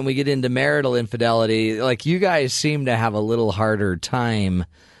dating and we get into marital infidelity, like you guys seem to have a little harder time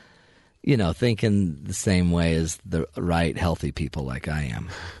thinking the same way as the right, healthy people like I am.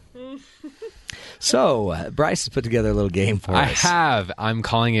 So, Bryce has put together a little game for us. I have. I'm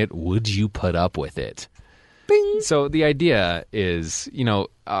calling it, Would You Put Up With It? Bing! So, the idea is,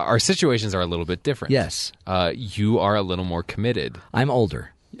 our situations are a little bit different. Yes. You are a little more committed. I'm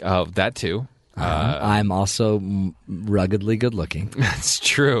older. That too. I'm also ruggedly good looking. That's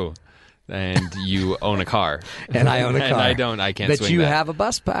true. And you own a car. And I own a car. And I don't. I can't but swing that. But you that. have a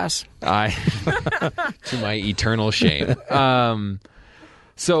bus pass. To my eternal shame.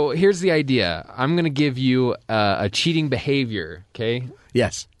 So here's the idea. I'm going to give you a cheating behavior, okay?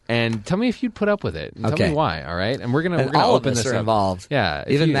 Yes. And tell me if you'd put up with it. And Okay. Tell me why, all right? And we're gonna all open of us this are up. involved. Yeah.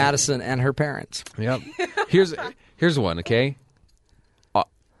 Even Madison and her parents. Yep. Here's one, okay?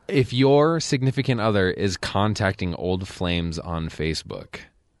 If your significant other is contacting old flames on Facebook,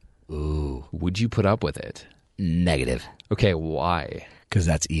 would you put up with it? Negative. Okay, why? Because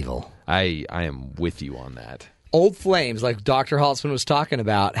that's evil. I am with you on that. Old flames, like Dr. Holtzman was talking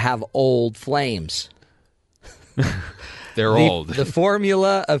about, have old flames. They're old. The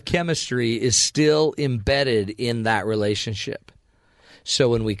formula of chemistry is still embedded in that relationship. So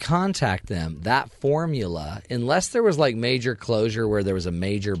when we contact them, that formula, unless there was like major closure where there was a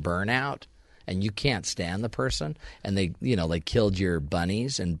major burnout and you can't stand the person and they, like killed your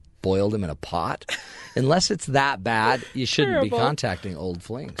bunnies and boiled them in a pot, unless it's that bad, you shouldn't be contacting old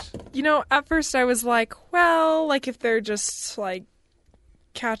flings. At first I was like, well, like if they're just like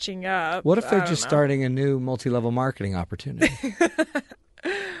catching up. What if they're just starting a new multi-level marketing opportunity?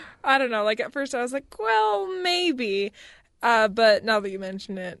 I don't know. Like at first I was like, well, maybe. But now that you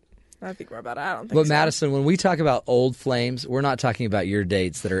mention it, I think more about it. I don't think But so. Madison, when we talk about old flames, we're not talking about your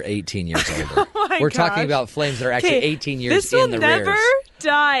dates that are 18 years older. Oh we're talking about flames that are actually 18 years in the rears. This will never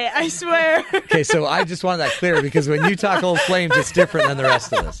die, I swear. Okay, so I just wanted that clear because when you talk old flames, it's different than the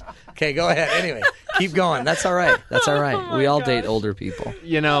rest of us. Okay, go ahead. Anyway, keep going. That's all right. That's all right. We all date older people.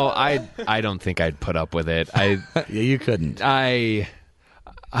 I don't think I'd put up with it. Yeah, you couldn't. I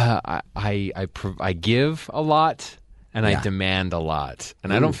give a lot. And I demand a lot.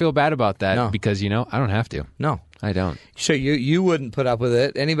 And I don't feel bad about that because, I don't have to. No. I don't. So you wouldn't put up with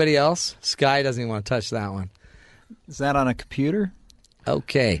it. Anybody else? Sky doesn't even want to touch that one. Is that on a computer?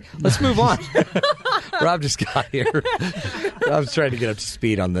 Okay. Let's move on. Rob just got here. Rob's trying to get up to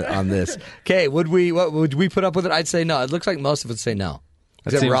speed on this. Okay, would we put up with it? I'd say no. It looks like most of us say no.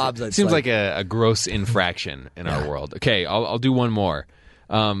 It seems like a gross infraction in our world. Okay, I'll do one more.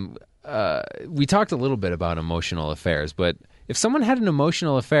 We talked a little bit about emotional affairs, but if someone had an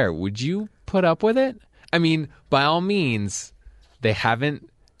emotional affair, would you put up with it? I mean, by all means, they haven't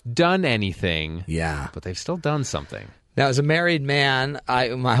done anything. Yeah. But they've still done something. Now, as a married man,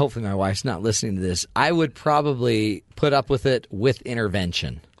 hopefully my wife's not listening to this, I would probably put up with it with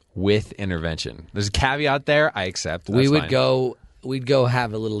intervention. With intervention. There's a caveat there. I accept. That's We'd fine. go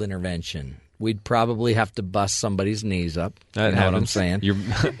have a little intervention. We'd probably have to bust somebody's knees up. That you know what I'm saying? Your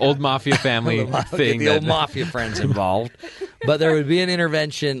old mafia family thing. Get the old mafia friends involved. But there would be an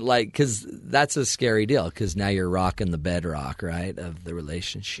intervention, because that's a scary deal, because now you're rocking the bedrock, right, of the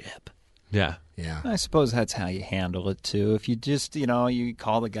relationship. Yeah. Yeah. I suppose that's how you handle it, too. If you just, you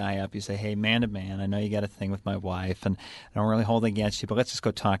call the guy up, you say, hey, man to man, I know you got a thing with my wife, and I don't really hold it against you, but let's just go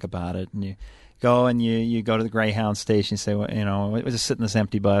talk about it. And you go and you go to the Greyhound station, you say, well, we'll just sit in this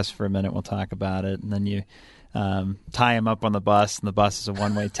empty bus for a minute, we'll talk about it. And then you tie him up on the bus, and the bus is a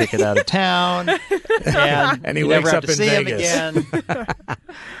one-way ticket out of town. And he you wakes never up have to in see Vegas. him again.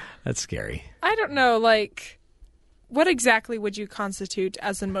 That's scary. I don't know, what exactly would you constitute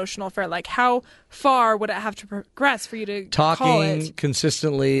as an emotional affair? Like, how far would it have to progress for you to call Talking it?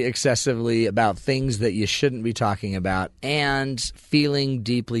 consistently, excessively about things that you shouldn't be talking about and feeling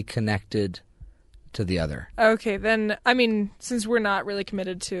deeply connected to the other. Okay, then, since we're not really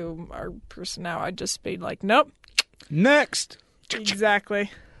committed to our person now, I'd just be like, nope. Next. Exactly.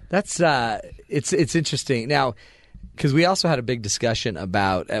 That's, it's interesting. Now, because we also had a big discussion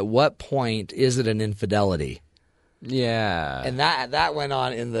about at what point is it an infidelity? Yeah. And that went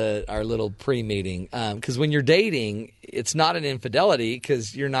on in our little pre-meeting. Because when you're dating, it's not an infidelity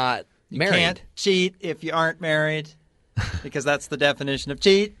because you're not married. You can't cheat if you aren't married because that's the definition of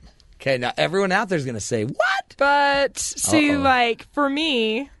cheat. Okay, now everyone out there is going to say, what? But, see, for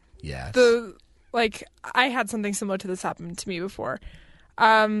me, yes. I had something similar to this happen to me before.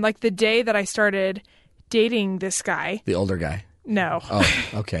 The day that I started dating this guy. The older guy. No. Oh,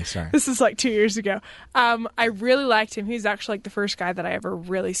 okay, sorry. This is 2 years ago. I really liked him. He was actually the first guy that I ever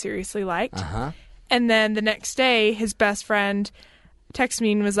really seriously liked. Uh-huh. And then the next day, his best friend texted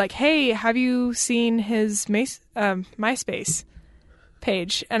me and was like, hey, have you seen his MySpace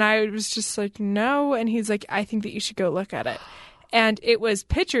page? And I was just like, no. And he's like, I think that you should go look at it. And it was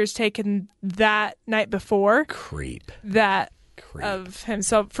pictures taken that night before. Creep. Of him.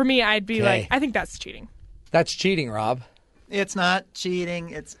 So for me, I'd be like, I think that's cheating. That's cheating, Rob. It's not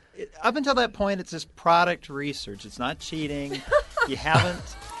cheating. Up until that point, it's just product research. It's not cheating. You haven't.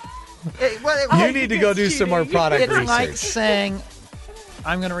 You need to go do some more product research. It's like saying,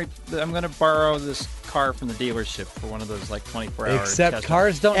 I'm going to borrow this car from the dealership for one of those 24-hour. Except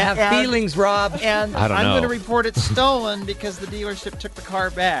cars don't have feelings, Rob. And I don't know. I'm going to report it stolen because the dealership took the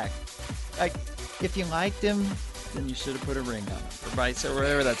car back. If you liked him, then you should have put a ring on it. Or vice or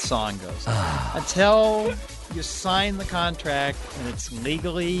whatever that song goes. Until you sign the contract and it's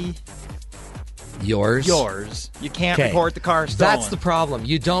legally yours, you can't report the car stolen. That's the problem.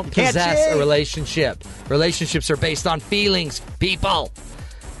 You don't possess a relationship. Relationships are based on feelings, people.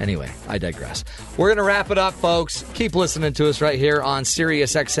 Anyway, I digress. We're going to wrap it up, folks. Keep listening to us right here on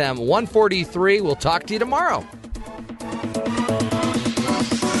Sirius XM 143. We'll talk to you tomorrow.